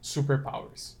biting,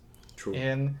 superpowers. True.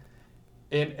 And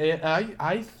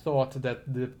I thought that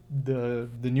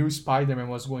the new Spider-Man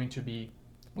was going to be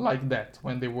like that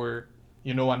when they were,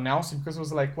 announcing, because it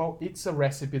was like, well, it's a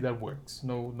recipe that works.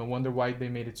 No wonder why they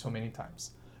made it so many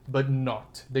times. But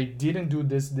not. They didn't do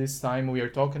this time. We are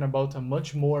talking about a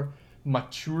much more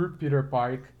mature Peter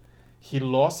Park. He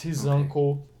lost his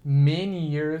uncle many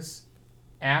years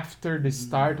after the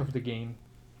start of the game.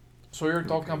 So you're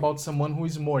talking about someone who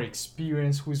is more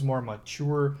experienced, who is more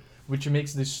mature, which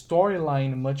makes the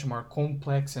storyline much more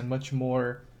complex and much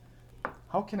more,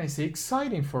 how can I say,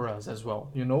 exciting for us as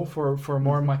well, for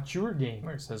more mature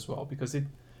gamers as well, because it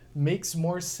makes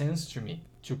more sense to me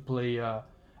to play a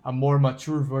more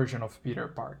mature version of Peter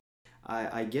Park.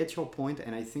 I get your point,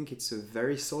 and I think it's a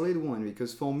very solid one,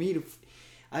 because for me,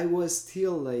 I was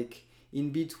still like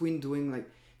in between doing like,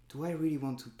 do I really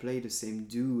want to play the same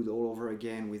dude all over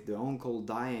again with the uncle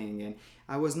dying? And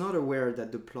I was not aware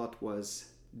that the plot was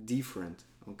different,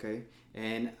 okay?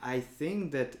 And I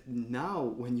think that now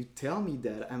when you tell me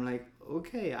that, I'm like,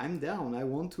 okay, I'm down. I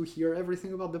want to hear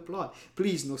everything about the plot.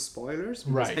 Please, no spoilers,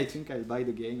 because Right. I think I'll buy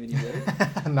the game anyway.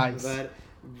 Nice. But,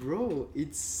 bro,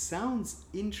 it sounds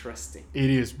interesting. It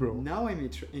is, bro. Now I'm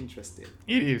interested.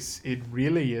 It is. It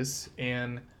really is.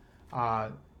 And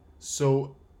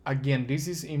so, again, this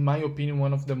is, in my opinion,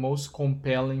 one of the most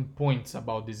compelling points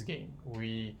about this game.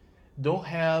 We don't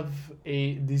have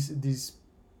this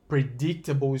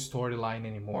predictable storyline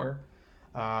anymore.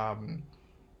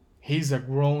 He's a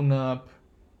grown up,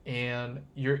 and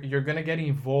you're gonna get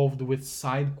involved with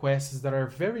side quests that are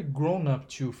very grown up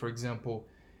too. For example,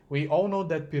 we all know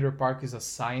that Peter Parker is a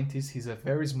scientist. He's a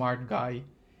very smart guy,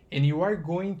 and you are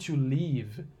going to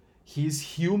live his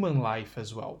human life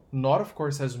as well. Not, of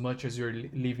course, as much as you're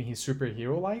living his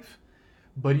superhero life,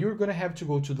 but you're gonna have to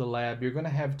go to the lab. You're gonna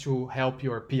have to help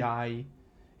your PI,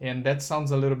 and that sounds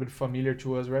a little bit familiar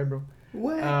to us, right, bro?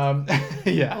 What?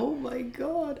 Yeah. Oh my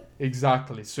god.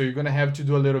 Exactly. So you're gonna have to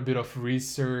do a little bit of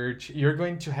research. You're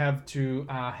going to have to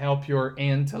help your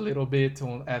aunt a little bit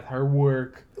at her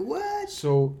work. What?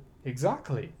 So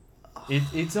exactly,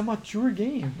 it's a mature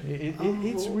game.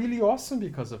 It's really awesome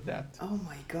because of that. Oh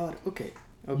my god. Okay.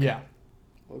 Okay. Yeah,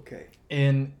 Okay.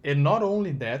 and not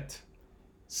only that,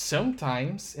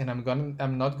 sometimes, and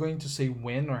I'm not going to say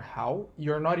when or how,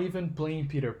 you're not even playing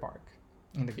Peter Park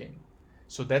in the game.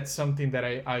 So that's something that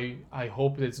I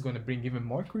hope that's going to bring even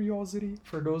more curiosity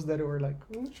for those that were like,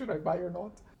 oh, should I buy or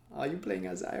not? Are you playing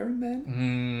as Iron Man?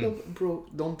 Mm, No, bro,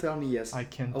 don't tell me yes. I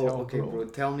can Oh, tell, okay, bro. bro.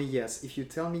 Tell me yes. If you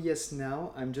tell me yes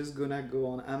now, I'm just gonna go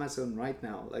on Amazon right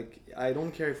now. Like, I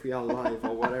don't care if we are live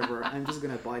or whatever. I'm just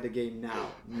gonna buy the game now.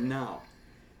 Now.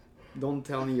 Don't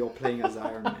tell me you're playing as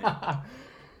Iron Man.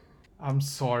 I'm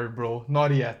sorry, bro.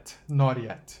 Not yet. Not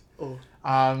yet. Oh,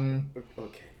 Okay.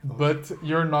 okay. But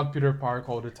you're not Peter Park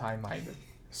all the time either.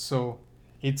 So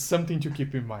it's something to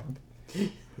keep in mind.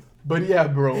 But yeah,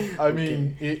 bro, I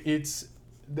mean,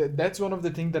 that's one of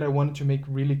the things that I wanted to make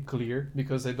really clear,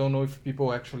 because I don't know if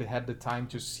people actually had the time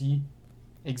to see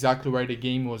exactly where the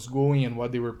game was going and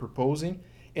what they were proposing.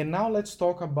 And now let's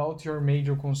talk about your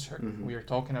major concern. Mhm. We are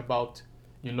talking about,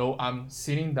 I'm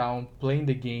sitting down, playing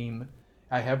the game.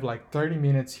 I have like 30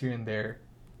 minutes here and there.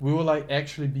 Will I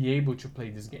actually be able to play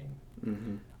this game?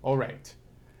 Mm-hmm. All right.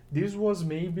 This was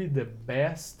maybe the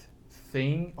best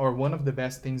thing, or one of the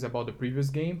best things about the previous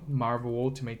game, Marvel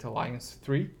Ultimate Alliance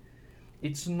 3.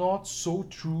 It's not so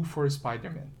true for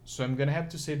Spider-Man. So I'm gonna have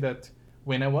to say that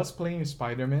when I was playing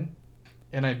Spider-Man,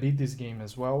 and I beat this game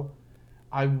as well,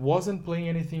 I wasn't playing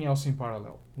anything else in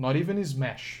parallel. Not even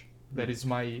Smash, that is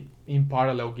my in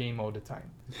parallel game all the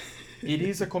time. It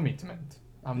is a commitment.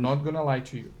 I'm not gonna lie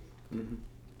to you. Mm-hmm.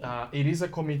 It is a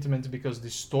commitment because the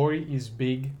story is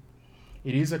big.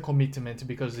 It is a commitment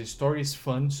because the story is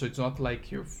fun. So it's not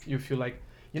like you feel like,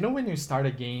 when you start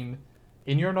a game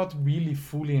and you're not really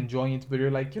fully enjoying it, but you're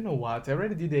like, you know what, I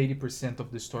already did 80%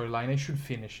 of the storyline, I should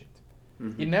finish it.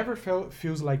 Mm-hmm. It never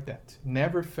feels like that.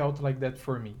 Never felt like that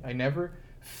for me. I never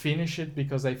finished it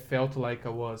because I felt like I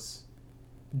was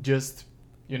just,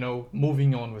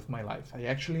 moving on with my life. I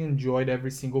actually enjoyed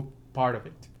every single part of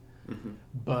it. Mm-hmm.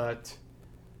 But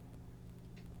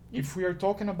if we are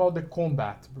talking about the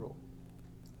combat, bro,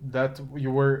 that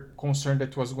you were concerned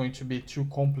that was going to be too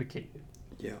complicated.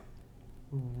 Yeah.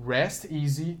 Rest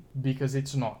easy, because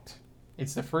it's not.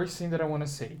 It's the first thing that I want to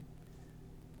say.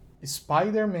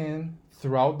 Spider-Man,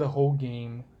 throughout the whole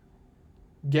game,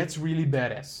 gets really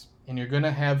badass. And you're going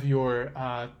to have your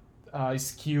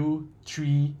skill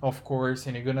tree, of course,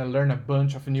 and you're going to learn a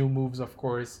bunch of new moves, of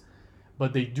course.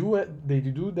 But they do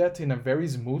that in a very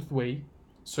smooth way.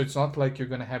 So it's not like you're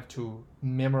going to have to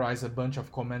memorize a bunch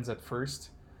of commands at first.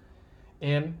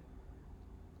 And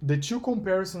the two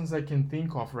comparisons I can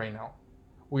think of right now,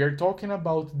 we are talking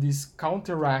about these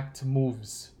counteract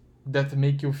moves that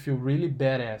make you feel really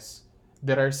badass,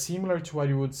 that are similar to what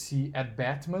you would see at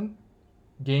Batman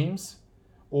games,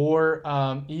 or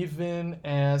even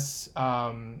as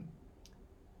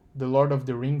the Lord of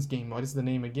the Rings game. What is the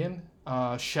name again?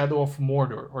 Shadow of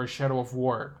Mordor or Shadow of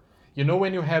War.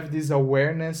 When you have this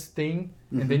awareness thing,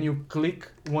 and then you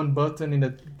click one button in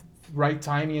the right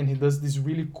timing and he does this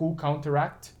really cool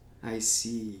counteract. I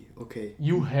see. Okay.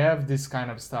 You have this kind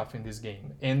of stuff in this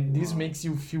game, and this Wow. makes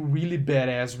you feel really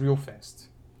badass real fast.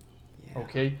 Yeah.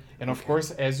 Okay? And of Okay. course,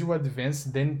 as you advance,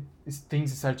 then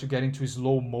things start to get into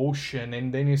slow motion,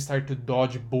 and then you start to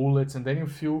dodge bullets, and then you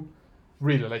feel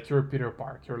really like you're Peter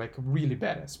Park. You're like really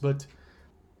badass. But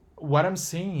what I'm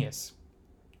saying is,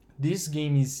 this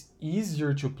game is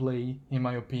easier to play, in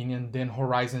my opinion, than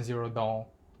Horizon Zero Dawn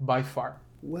by far.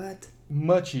 What?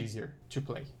 Much easier to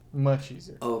play. Much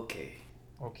easier. Okay.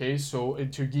 Okay, so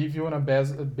to give you a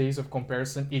base of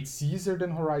comparison, it's easier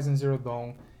than Horizon Zero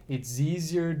Dawn. It's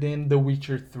easier than The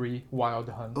Witcher 3 Wild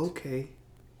Hunt. Okay.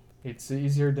 It's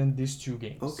easier than these two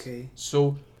games. Okay.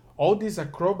 So all these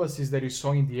acrobacies that you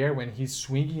saw in the air when he's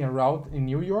swinging around in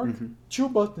New York, 2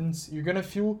 buttons, you're gonna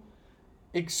feel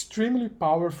extremely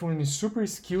powerful and super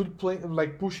skilled play,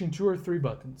 like pushing 2 or 3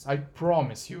 buttons. I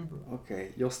promise you, bro.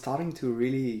 Okay, you're starting to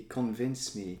really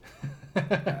convince me.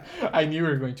 I knew you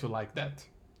were going to like that.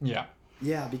 Yeah.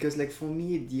 Yeah, because like for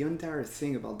me, the entire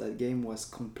thing about that game was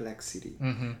complexity.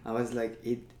 I was like,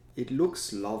 it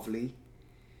looks lovely,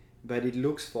 but it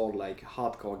looks for like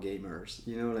hardcore gamers.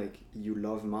 You know, like you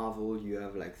love Marvel, you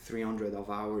have like 300 of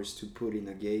hours to put in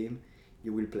a game,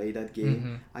 you will play that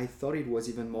game. I thought it was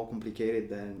even more complicated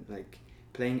than like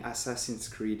playing Assassin's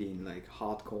Creed in like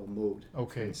hardcore mode,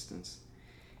 for instance.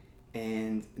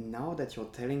 And now that you're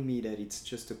telling me that it's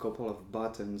just a couple of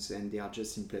buttons and they are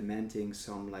just implementing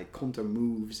some like counter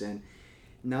moves, and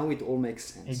now it all makes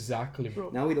sense. Exactly,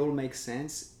 bro. Now it all makes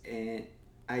sense, and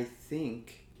I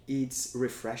think it's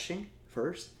refreshing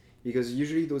first, because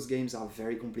usually those games are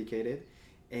very complicated,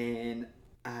 and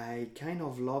I kind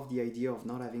of love the idea of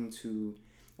not having to...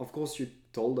 Of course, you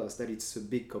told us that it's a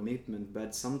big commitment,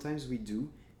 but sometimes we do.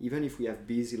 Even if we have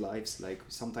busy lives, like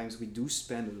sometimes we do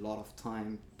spend a lot of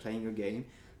time playing a game,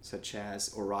 such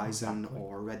as Horizon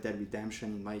or Red Dead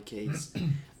Redemption in my case.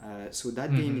 So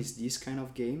that game is this kind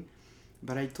of game.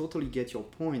 But I totally get your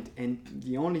point. And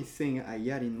the only thing I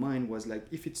had in mind was like,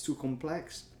 if it's too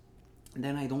complex,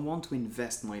 then I don't want to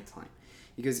invest my time.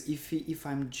 Because if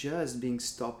I'm just being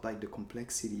stopped by the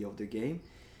complexity of the game,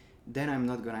 then I'm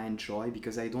not gonna enjoy,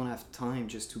 because I don't have time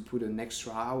just to put an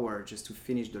extra hour just to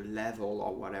finish the level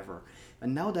or whatever.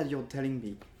 And now that you're telling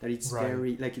me that it's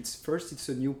very like, it's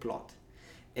a new plot,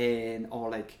 and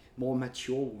or like more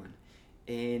mature one,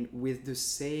 and with the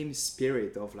same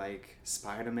spirit of like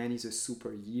Spider-Man is a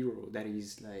superhero that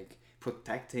is like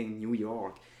protecting New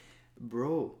York,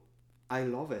 bro, I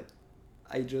love it.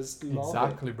 I just love it.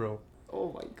 Exactly, bro. Oh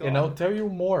my god. And I'll tell you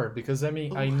more, because I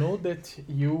mean, I know that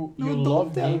you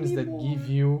love games that give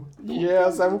you...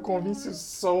 Yes, I will convince you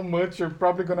so much. You're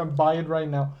probably gonna buy it right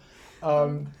now.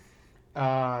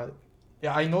 Yeah,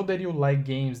 I know that you like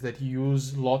games that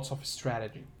use lots of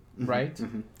strategy, right?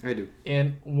 I do.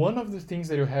 And one of the things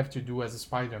that you have to do as a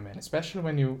Spider-Man, especially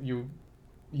when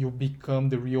you become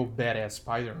the real badass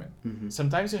Spider-Man,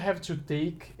 sometimes you have to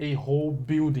take a whole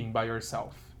building by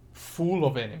yourself, full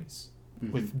of enemies.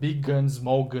 With big guns,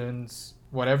 small guns,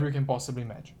 whatever you can possibly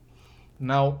imagine.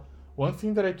 Now, one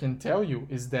thing that I can tell you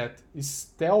is that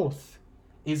stealth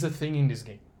is a thing in this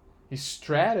game.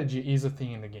 Strategy is a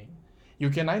thing in the game. You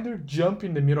can either jump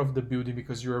in the middle of the building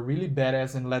because you're really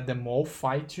badass and let them all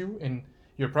fight you, and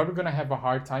you're probably gonna have a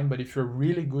hard time, but if you're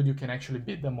really good, you can actually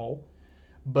beat them all.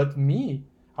 But me,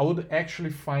 I would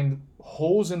actually find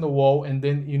holes in the wall and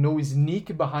then,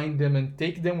 sneak behind them and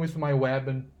take them with my web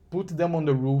and put them on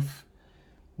the roof.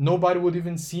 Nobody would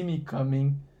even see me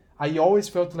coming. I always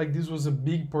felt like this was a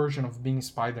big portion of being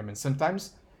Spider-Man.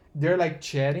 Sometimes they're like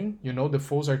chatting, the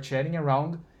foes are chatting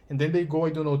around, and then they go,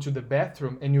 to the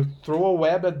bathroom, and you throw a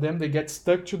web at them, they get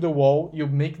stuck to the wall, you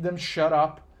make them shut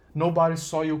up, nobody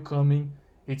saw you coming,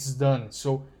 it's done.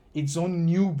 So it's on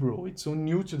you, bro. It's on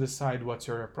you to decide what's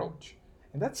your approach.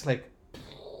 And that's like,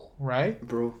 right?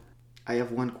 Bro, I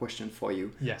have one question for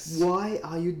you. Yes. Why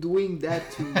are you doing that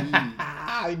to me?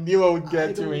 I knew I would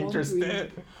get you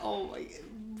interested. Oh my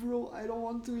god, bro, I don't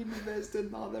want to invest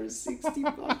another 60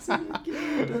 bucks in a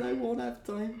game that I won't have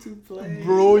time to play.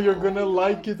 Bro, you're gonna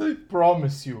like it, I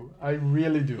promise you. I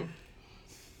really do.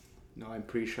 No, I'm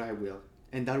pretty sure I will.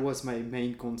 And that was my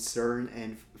main concern,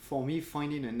 and for me,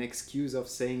 finding an excuse of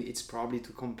saying it's probably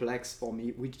too complex for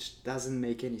me, which doesn't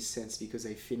make any sense because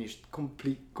I finished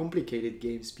complicated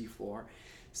games before.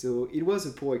 So it was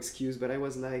a poor excuse, but I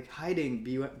was like hiding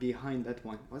behind that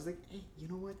one. I was like, hey, you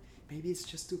know what? Maybe it's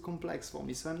just too complex for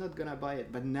me, so I'm not gonna buy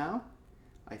it. But now,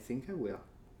 I think I will.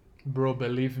 Bro,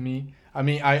 believe me. I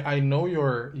mean, I know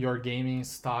your gaming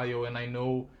style, and I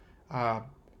know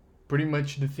pretty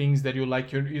much the things that you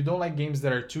like. You don't like games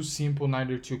that are too simple,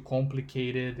 neither too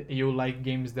complicated. You like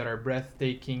games that are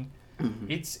breathtaking.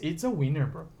 It's a winner,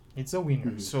 bro. It's a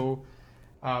winner. So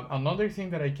another thing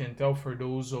that I can tell for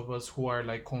those of us who are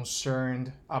like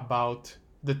concerned about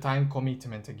the time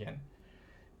commitment again,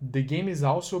 the game is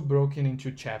also broken into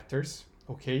chapters.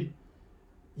 Okay,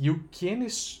 you can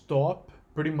stop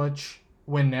pretty much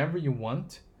whenever you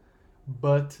want,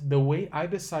 but the way I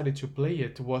decided to play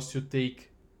it was to take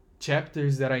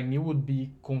chapters that I knew would be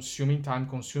time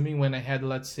consuming when I had,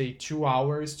 let's say, 2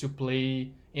 hours to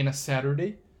play in a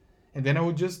Saturday, and then I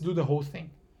would just do the whole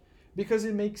thing. because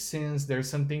it makes sense. There's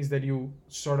some things that you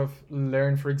sort of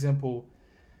learn. For example,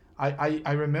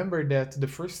 I remember that the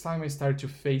first time I started to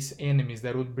face enemies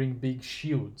that would bring big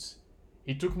shields,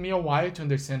 it took me a while to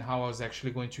understand how I was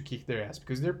actually going to kick their ass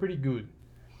because they're pretty good.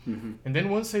 Mm-hmm. And then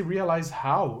once I realized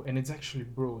how, and it's actually,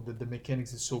 bro, the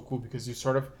mechanics is so cool because you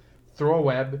sort of throw a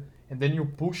web and then you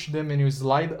push them and you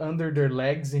slide under their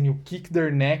legs and you kick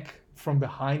their neck from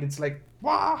behind. It's like,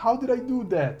 wow, how did I do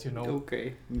that? You know?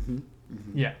 Okay. Mm-hmm.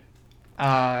 Mm-hmm. Yeah.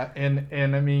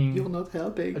 And I mean, You're not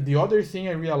helping. the other thing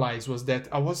I realized was that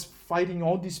I was fighting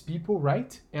all these people,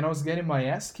 right? And I was getting my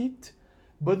ass kicked,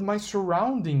 but my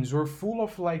surroundings were full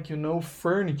of, like, you know,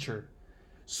 furniture.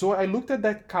 So I looked at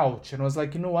that couch and I was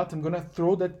like, you know what? I'm gonna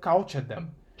throw that couch at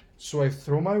them. So I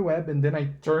throw my web and then I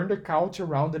turn the couch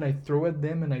around and I throw at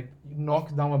them and I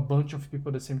knock down a bunch of people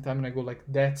at the same time and I go like,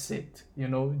 that's it. You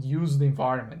know, use the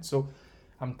environment. So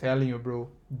I'm telling you, bro,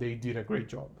 they did a great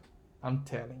job. I'm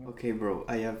telling you. Okay, bro.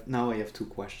 I have two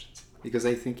questions because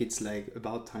I think it's like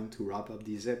about time to wrap up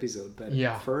this episode. But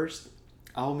Yeah. first,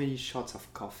 how many shots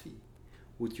of coffee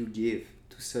would you give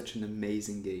to such an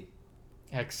amazing game?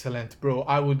 Excellent, bro.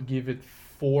 I would give it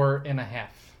 4.5.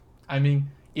 I mean,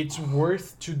 it's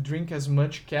worth to drink as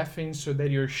much caffeine so that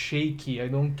you're shaky. I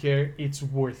don't care. It's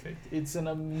worth it. It's an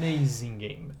amazing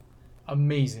game.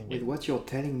 Amazing With game. what you're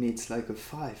telling me, it's like a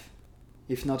 5,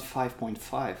 if not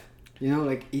 5.5. You know,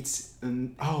 like it's.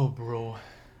 Oh, bro.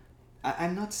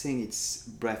 I'm not saying it's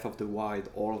Breath of the Wild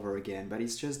all over again, but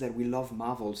it's just that we love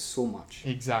Marvel so much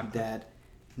Exactly. that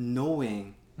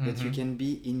knowing that you can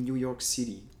be in New York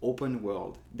City, open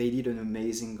world. They did an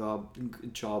amazing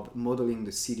job modeling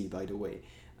the city, by the way,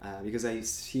 because I've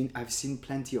seen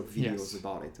plenty of videos Yes.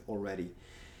 about it already.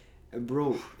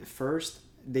 Bro, first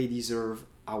they deserve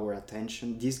our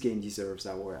attention. This game deserves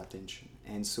our attention,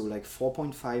 and so like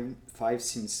 4.5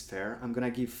 seems fair. I'm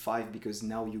gonna give 5 because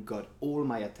now you got all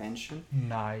my attention.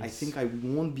 Nice. I think I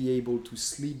won't be able to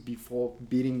sleep before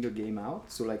beating the game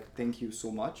out. So like, thank you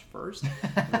so much first.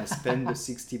 I'm gonna spend the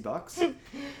 $60.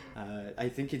 I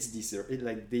think it's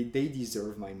like they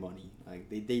deserve my money. Like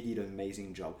they did an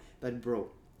amazing job. But bro,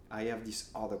 I have this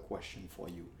other question for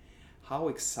you. How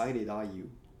excited are you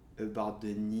about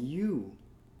the new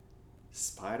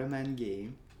Spider-Man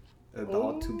game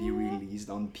about to be released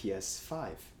on PS5?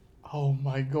 Oh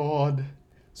my god.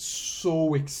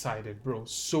 So excited, bro.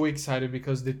 So excited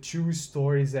because the two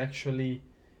stories actually.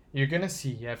 You're gonna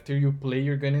see. After you play,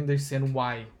 you're gonna understand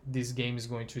why this game is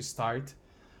going to start.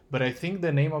 But I think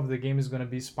the name of the game is gonna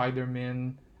be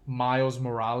Spider-Man Miles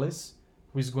Morales,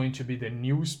 who is going to be the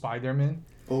new Spider-Man.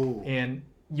 Oh, And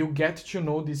you get to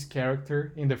know this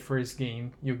character in the first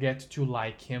game. You get to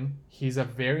like him. He's a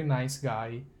very nice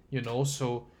guy, you know.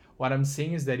 So what I'm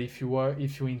saying is that if you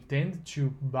intend to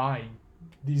buy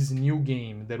this new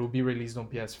game that will be released on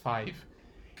PS5,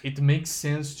 it makes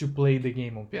sense to play the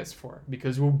game on PS4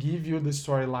 because it will give you the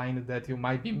storyline that you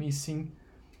might be missing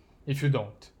if you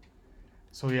don't.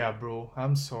 So yeah, bro,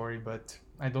 I'm sorry, but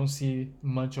I don't see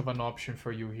much of an option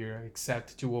for you here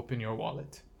except to open your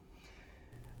wallet.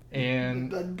 And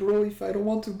but bro, if I don't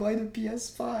want to buy the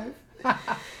PS5.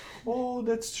 oh,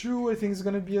 that's true. I think it's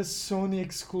gonna be a Sony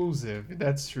exclusive.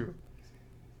 That's true.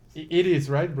 It is,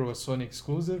 right, bro? A Sony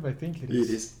exclusive? I think it is.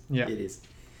 It is. Yeah, It is.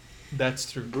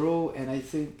 that's true. Bro, and I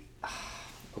think.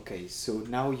 Okay, so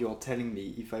now you're telling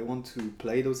me if I want to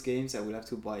play those games, I will have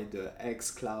to buy the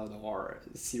X Cloud or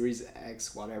Series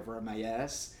X, whatever, my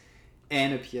ass,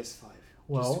 and a PS5.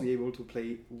 Well, just to be able to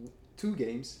play 2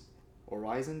 games,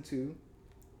 Horizon 2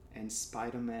 and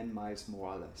Spider-Man Miles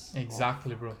Morales.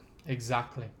 exactly, bro.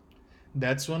 Exactly.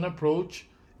 That's one approach.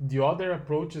 The other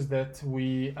approach is that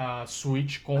we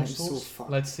switch consoles. fucked.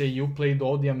 Let's say you played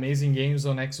all the amazing games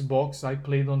on Xbox, I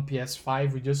played on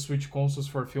PS5. We just switch consoles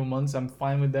for a few months. I'm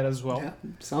fine with that as well. Yeah,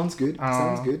 sounds good.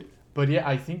 Sounds good. But yeah,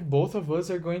 I think both of us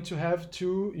are going to have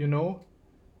to, you know,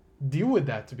 deal with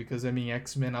that because I mean,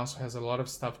 X-Men also has a lot of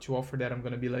stuff to offer that I'm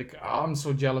gonna be like, oh, I'm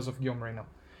so jealous of Guillaume right now,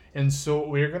 and so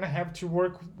we're gonna have to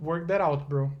work that out,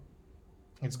 bro.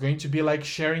 It's going to be like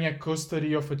sharing a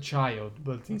custody of a child,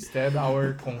 but instead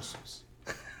our consoles.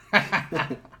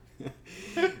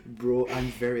 Bro, I'm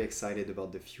very excited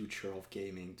about the future of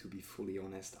gaming, to be fully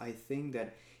honest. I think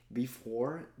that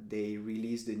before they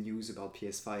released the news about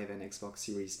PS5 and Xbox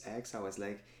Series X, I was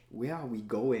like, where are we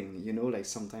going? You know, like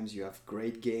sometimes you have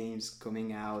great games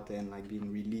coming out and like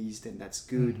being released, and that's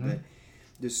good. But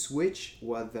the Switch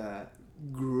was a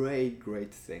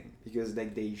great thing because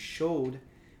like they showed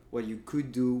what you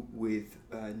could do with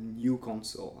a new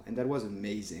console, and that was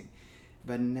amazing.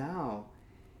 But now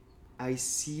I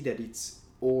see that it's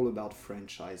all about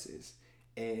franchises,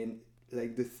 and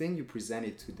like the thing you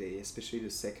presented today, especially the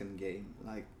second game,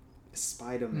 like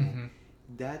Spider-Man,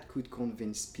 that could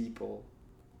convince people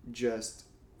just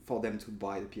for them to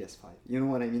buy the PS5. You know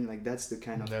what I mean? Like that's the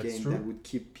kind of That's game true. that would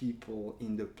keep people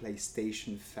in the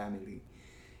PlayStation family.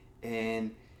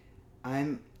 And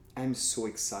I'm so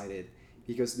excited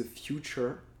because the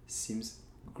future seems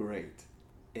great.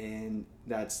 And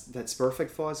that's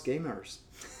perfect for us gamers.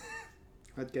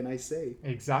 What can I say?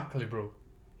 Exactly, bro.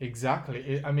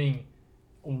 Exactly. I mean,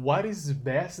 what is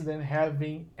best than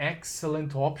having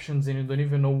excellent options and you don't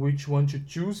even know which one to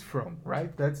choose from,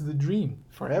 right? That's the dream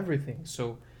for everything.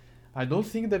 So I don't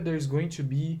think that there's going to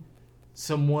be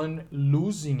someone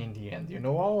losing in the end. You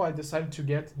know, oh, I decided to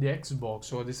get the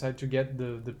Xbox or I decided to get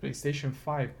the PlayStation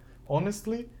 5.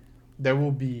 Honestly, there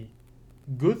will be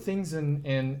good things and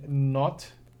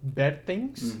not bad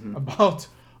things about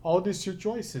all these two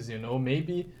choices. You know,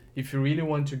 maybe if you really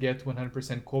want to get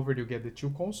 100% covered, you get the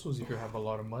two consoles if you have a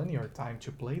lot of money or time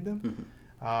to play them.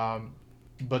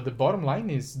 But the bottom line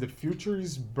is the future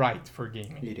is bright for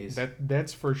gaming. It is.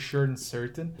 That's for sure and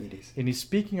certain. It is. And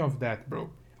speaking of that, bro,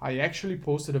 I actually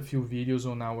posted a few videos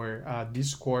on our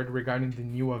Discord regarding the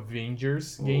new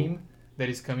Avengers game that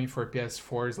is coming for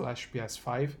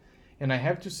PS4/PS5. And I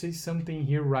have to say something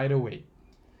here right away.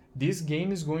 This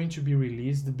game is going to be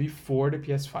released before the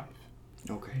PS5.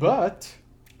 Okay. But,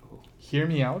 Oh. hear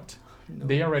me out, No.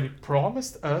 they already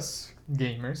promised us,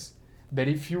 gamers, that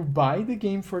if you buy the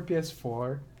game for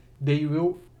PS4, they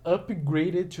will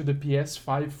upgrade it to the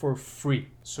PS5 for free.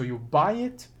 So you buy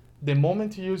it, the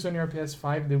moment you use on your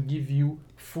PS5, they'll give you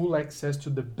full access to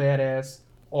the badass,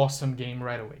 awesome game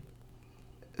right away.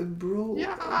 Bro,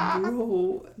 Yeah.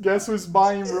 bro. Guess who's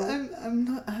buying, bro?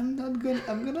 I'm not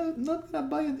gonna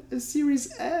buy a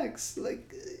Series X.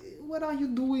 Like, what are you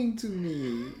doing to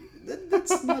me?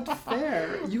 That's not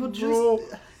fair. You're Bro,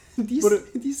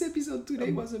 just this episode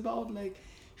today was about like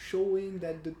showing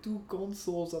that the two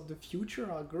consoles of the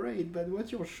future are great, but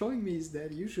what you're showing me is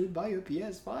that you should buy a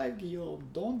PS5, Guillaume.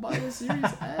 Don't buy a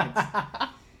Series X.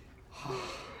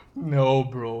 No,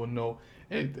 bro, no.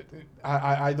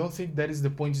 I don't think that is the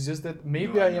point. It's just that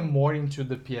maybe I am more into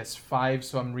the PS5,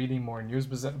 so I'm reading more news.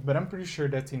 But I'm pretty sure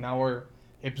that in our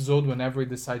episode, whenever we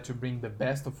decide to bring the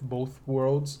best of both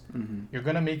worlds, you're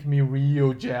gonna make me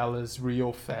real jealous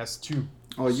real fast too.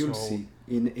 Oh, you'll So, see.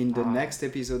 In the next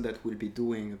episode that we'll be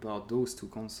doing about those two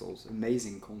consoles,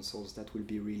 amazing consoles that will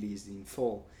be released in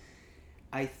fall,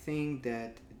 I think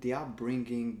that they are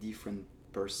bringing different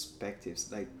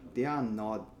perspectives. Like they are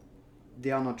not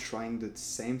trying the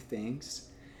same things.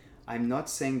 I'm not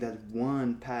saying that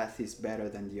one path is better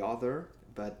than the other,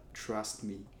 but trust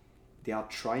me, they are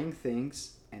trying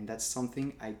things, and that's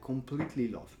something I completely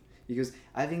love. Because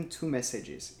having two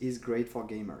messages is great for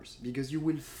gamers, because you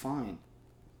will find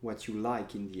what you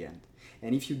like in the end.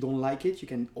 And if you don't like it, you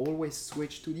can always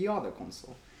switch to the other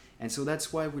console. And so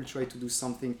that's why we'll try to do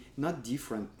something not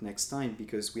different next time,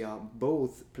 because we are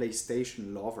both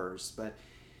PlayStation lovers, but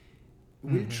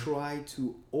we'll try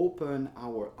to open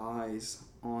our eyes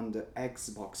on the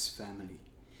Xbox family.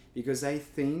 Because I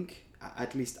think,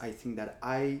 at least I think that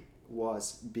I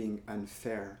was being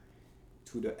unfair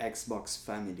to the Xbox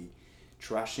family,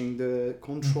 trashing the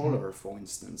controller, for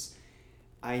instance.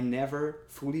 I never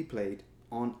fully played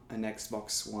on an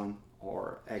Xbox One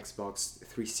or Xbox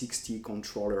 360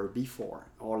 controller before,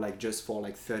 or like just for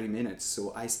like 30 minutes,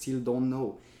 so I still don't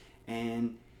know.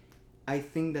 And I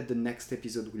think that the next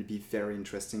episode will be very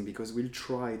interesting, because we'll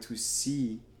try to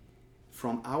see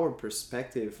from our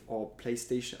perspective or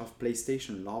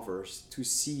PlayStation lovers, to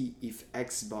see if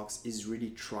Xbox is really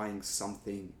trying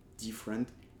something different.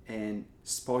 And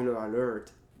spoiler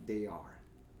alert, they are.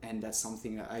 And that's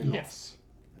something I love. yes.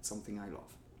 That's something I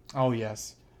love. Oh,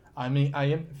 yes. I mean, I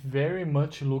am very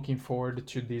much looking forward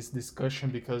to this discussion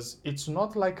because it's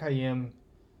not like I am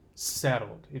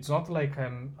settled. It's not like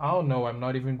oh no, I'm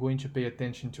not even going to pay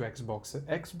attention to Xbox.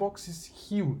 Xbox is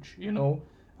huge, you know.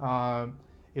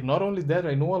 And not only that,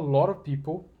 I know a lot of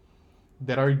people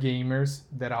that are gamers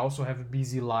that also have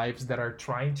busy lives that are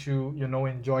trying to, you know,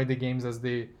 enjoy the games as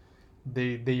they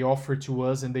offer to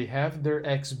us, and they have their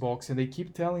Xbox, and they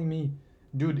keep telling me,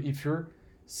 dude, if you're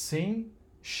saying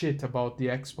shit about the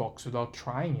Xbox without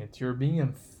trying it, you're being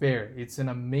unfair. It's an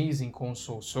amazing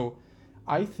console. So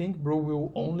I think, bro,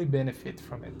 we'll only benefit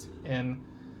from it. And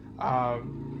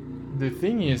the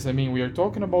thing is, I mean, we are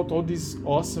talking about all these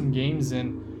awesome games,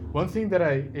 and one thing that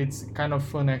it's kind of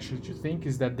fun actually to think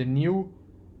is that the new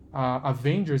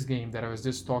Avengers game that I was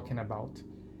just talking about,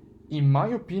 in my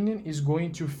opinion, is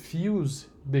going to fuse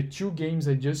the two games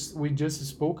we just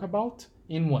spoke about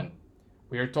in one.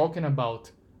 We are talking about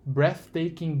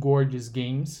breathtaking, gorgeous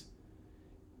games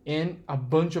and a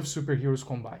bunch of superheroes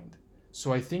combined.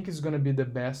 So I think it's going to be the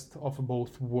best of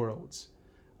both worlds.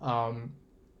 Um,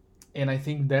 and I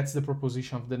think that's the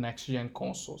proposition of the next gen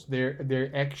consoles.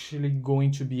 They're actually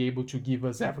going to be able to give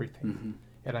us everything,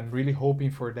 and I'm really hoping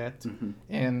for that.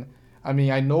 And I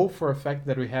mean, I know for a fact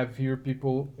that we have here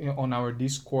people on our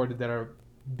Discord that are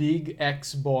big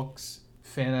Xbox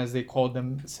fan, as they call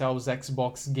themselves,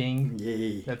 Xbox gang.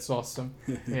 Yay. That's awesome,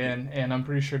 and I'm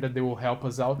pretty sure that they will help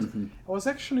us out. I was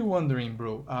actually wondering,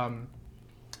 bro.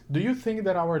 Do you think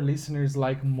that our listeners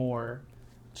like more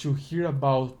to hear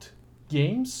about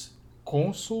games,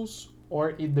 consoles,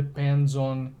 or it depends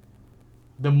on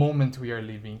the moment we are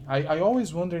living? I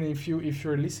always wonder if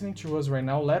you're listening to us right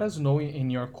now, let us know in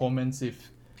your comments if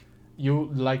you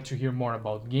like to hear more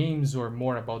about games or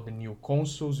more about the new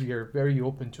consoles. We are very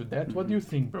open to that. What do you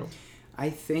think, bro? I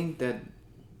think that,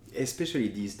 especially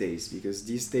these days, because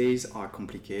these days are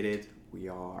complicated. We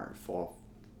are, for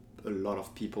a lot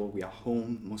of people, we are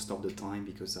home most of the time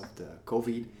because of the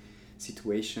COVID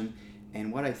situation.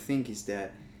 And what I think is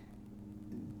that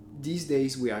these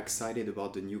days we are excited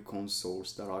about the new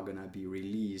consoles that are gonna be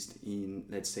released in,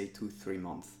 let's say, 2-3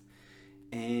 months.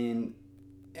 And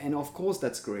of course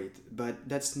that's great, but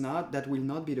that will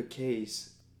not be the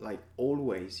case like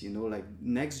always, like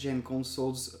next gen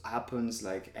consoles happens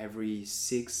like every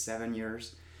 6-7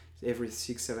 years,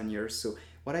 so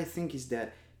what I think is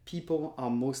that people are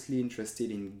mostly interested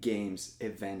in games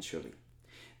eventually.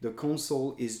 The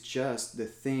console is just the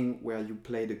thing where you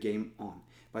play the game on.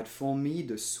 But for me,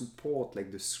 the support,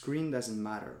 like the screen, doesn't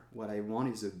matter. What I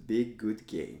want is a big, good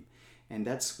game. And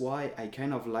that's why I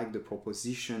kind of like the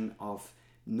proposition of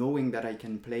knowing that I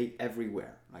can play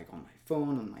everywhere, like on my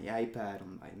phone, on my iPad,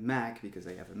 on my Mac, because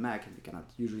I have a Mac and you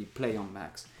cannot usually play on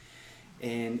Macs.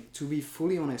 And to be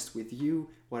fully honest with you,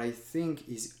 what I think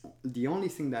is the only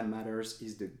thing that matters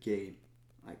is the game.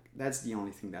 Like, that's the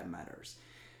only thing that matters.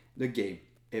 The game,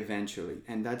 eventually.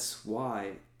 And that's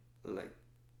why, like,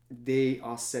 they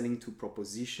are selling two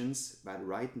propositions, but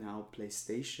right now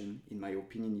PlayStation, in my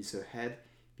opinion, is ahead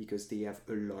because they have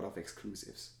a lot of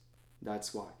exclusives.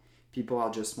 That's why. People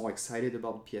are just more excited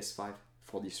about PS5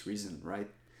 for this reason, right?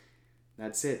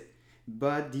 That's it.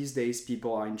 But these days,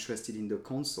 people are interested in the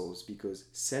consoles because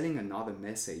selling another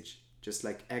message, just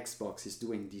like Xbox is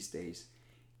doing these days,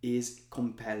 is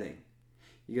compelling.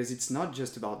 Because it's not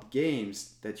just about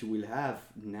games that you will have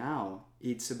now,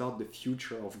 it's about the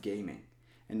future of gaming.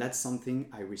 And that's something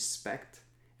I respect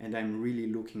and I'm really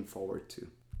looking forward to.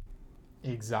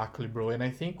 Exactly, bro. And I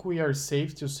think we are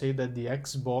safe to say that the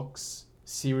Xbox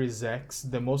Series X,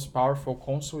 the most powerful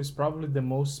console, is probably the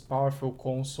most powerful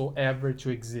console ever to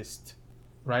exist,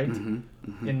 right?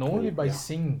 And only Oh, by yeah.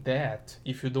 saying that,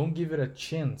 if you don't give it a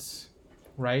chance,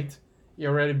 right,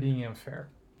 you're already being unfair.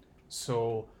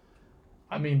 So,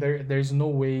 I mean, there's no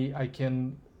way I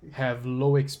can have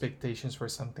low expectations for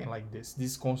something like this.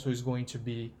 This console is going to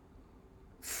be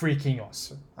freaking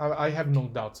awesome. I have no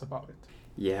doubts about it.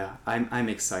 Yeah, I'm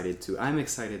excited too. I'm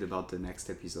excited about the next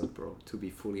episode, bro, to be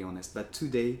fully honest. But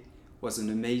today was an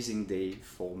amazing day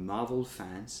for Marvel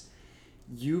fans.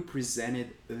 You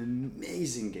presented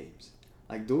amazing games.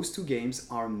 Like, those two games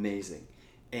are amazing.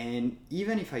 And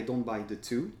even if I don't buy the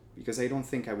two, because I don't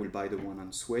think I will buy the one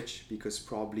on Switch, because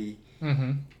probably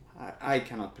Mm-hmm. I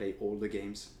cannot play all the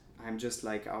games. I'm just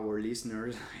like our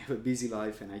listeners. I have a busy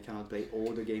life and I cannot play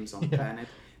all the games on Yeah. planet.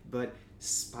 But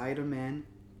Spider-Man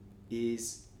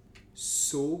is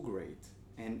so great.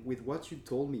 And with what you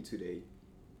told me today,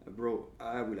 bro,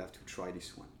 I will have to try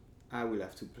this one. I will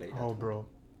have to play that Oh, one. bro.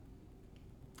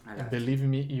 I'll And have to. believe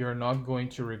me, you're not going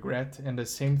to regret. And the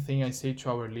same thing I say to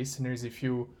our listeners, if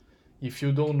you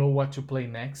don't know what to play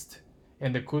next,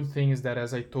 and the good thing is that,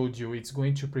 as I told you, it's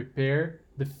going to prepare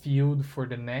the field for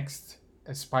the next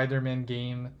Spider-Man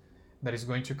game that is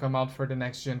going to come out for the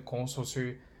next gen console.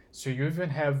 So you even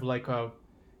have like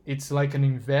it's like an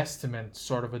investment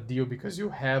sort of a deal, because you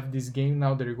have this game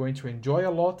now that you're going to enjoy a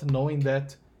lot, knowing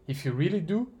that if you really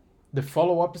do, the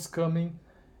follow-up is coming.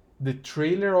 The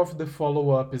trailer of the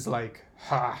follow-up is like,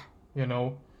 you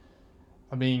know,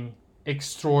 I mean,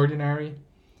 extraordinary.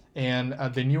 And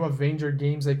the new Avenger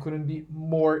games, I couldn't be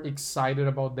more excited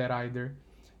about that either.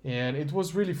 And it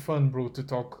was really fun, bro, to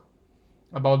talk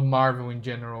about Marvel in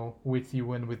general with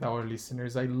you and with our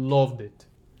listeners. I loved it.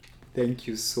 Thank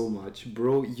you so much,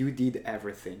 bro. You did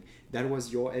everything. That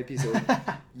was your episode.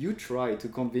 You tried to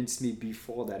convince me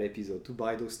before that episode to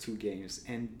buy those two games,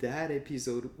 and that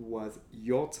episode was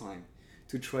your time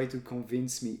to try to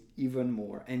convince me even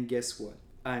more. And guess what?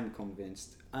 I'm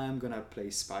convinced. I'm gonna play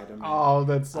Spider Man. Oh,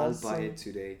 that's I'll buy awesome. it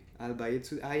today. I'll buy it.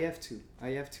 I have to. I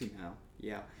have to now.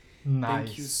 Yeah.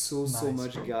 Thank you Nice. so Nice,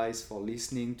 much, bro. guys, for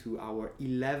listening to our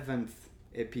 11th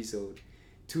episode.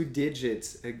 2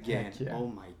 digits again. Heck yeah. Oh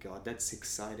my god, that's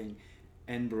exciting.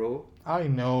 And bro, I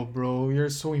know, bro. You're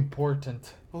so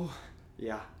important. oh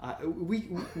yeah, we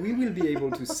will be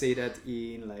able to say that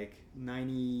in like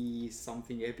 90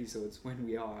 something episodes when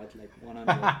we are at like 100.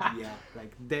 Yeah,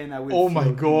 like then I will Oh feel my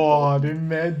god, important.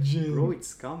 imagine. Bro,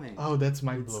 it's coming. Oh, that's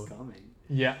mind It's blowing. coming.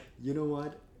 Yeah. You know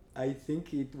what? I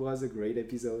think it was a great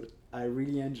episode. I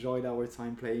really enjoyed our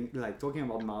time playing, like talking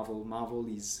about Marvel. Marvel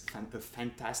is a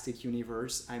fantastic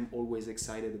universe. I'm always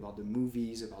excited about the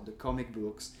movies, about the comic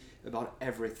books, about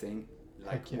everything,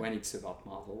 like Heck yeah. when it's about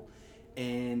Marvel.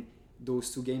 And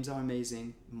those two games are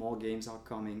amazing. More games are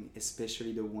coming,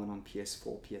 especially the one on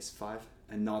PS4, PS5.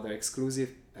 Another exclusive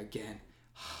again.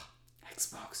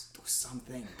 Xbox, do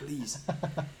something, please.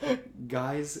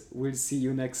 Guys, we'll see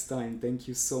you next time. Thank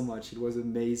you so much. It was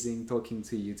amazing talking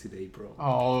to you today, bro.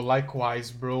 Oh,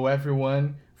 likewise, bro.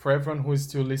 For everyone who is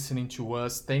still listening to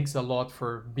us, thanks a lot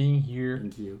for being here.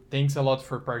 Thank you. Thanks a lot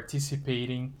for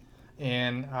participating.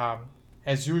 And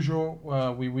as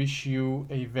usual, we wish you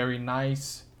a very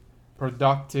nice,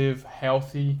 productive,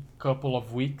 healthy couple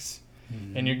of weeks.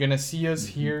 And you're going to see us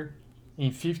here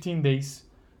in 15 days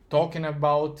talking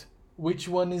about which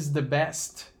one is the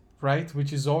best, right?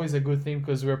 Which is always a good thing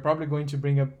because we're probably going to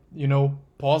bring up,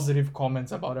 positive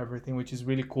comments about everything, which is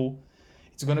really cool.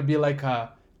 It's going to be like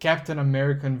a Captain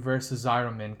American versus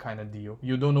Iron Man kind of deal.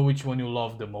 You don't know which one you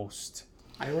love the most.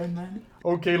 Iron Man.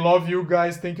 Okay, love you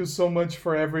guys. Thank you so much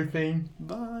for everything.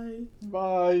 Bye.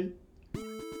 Bye.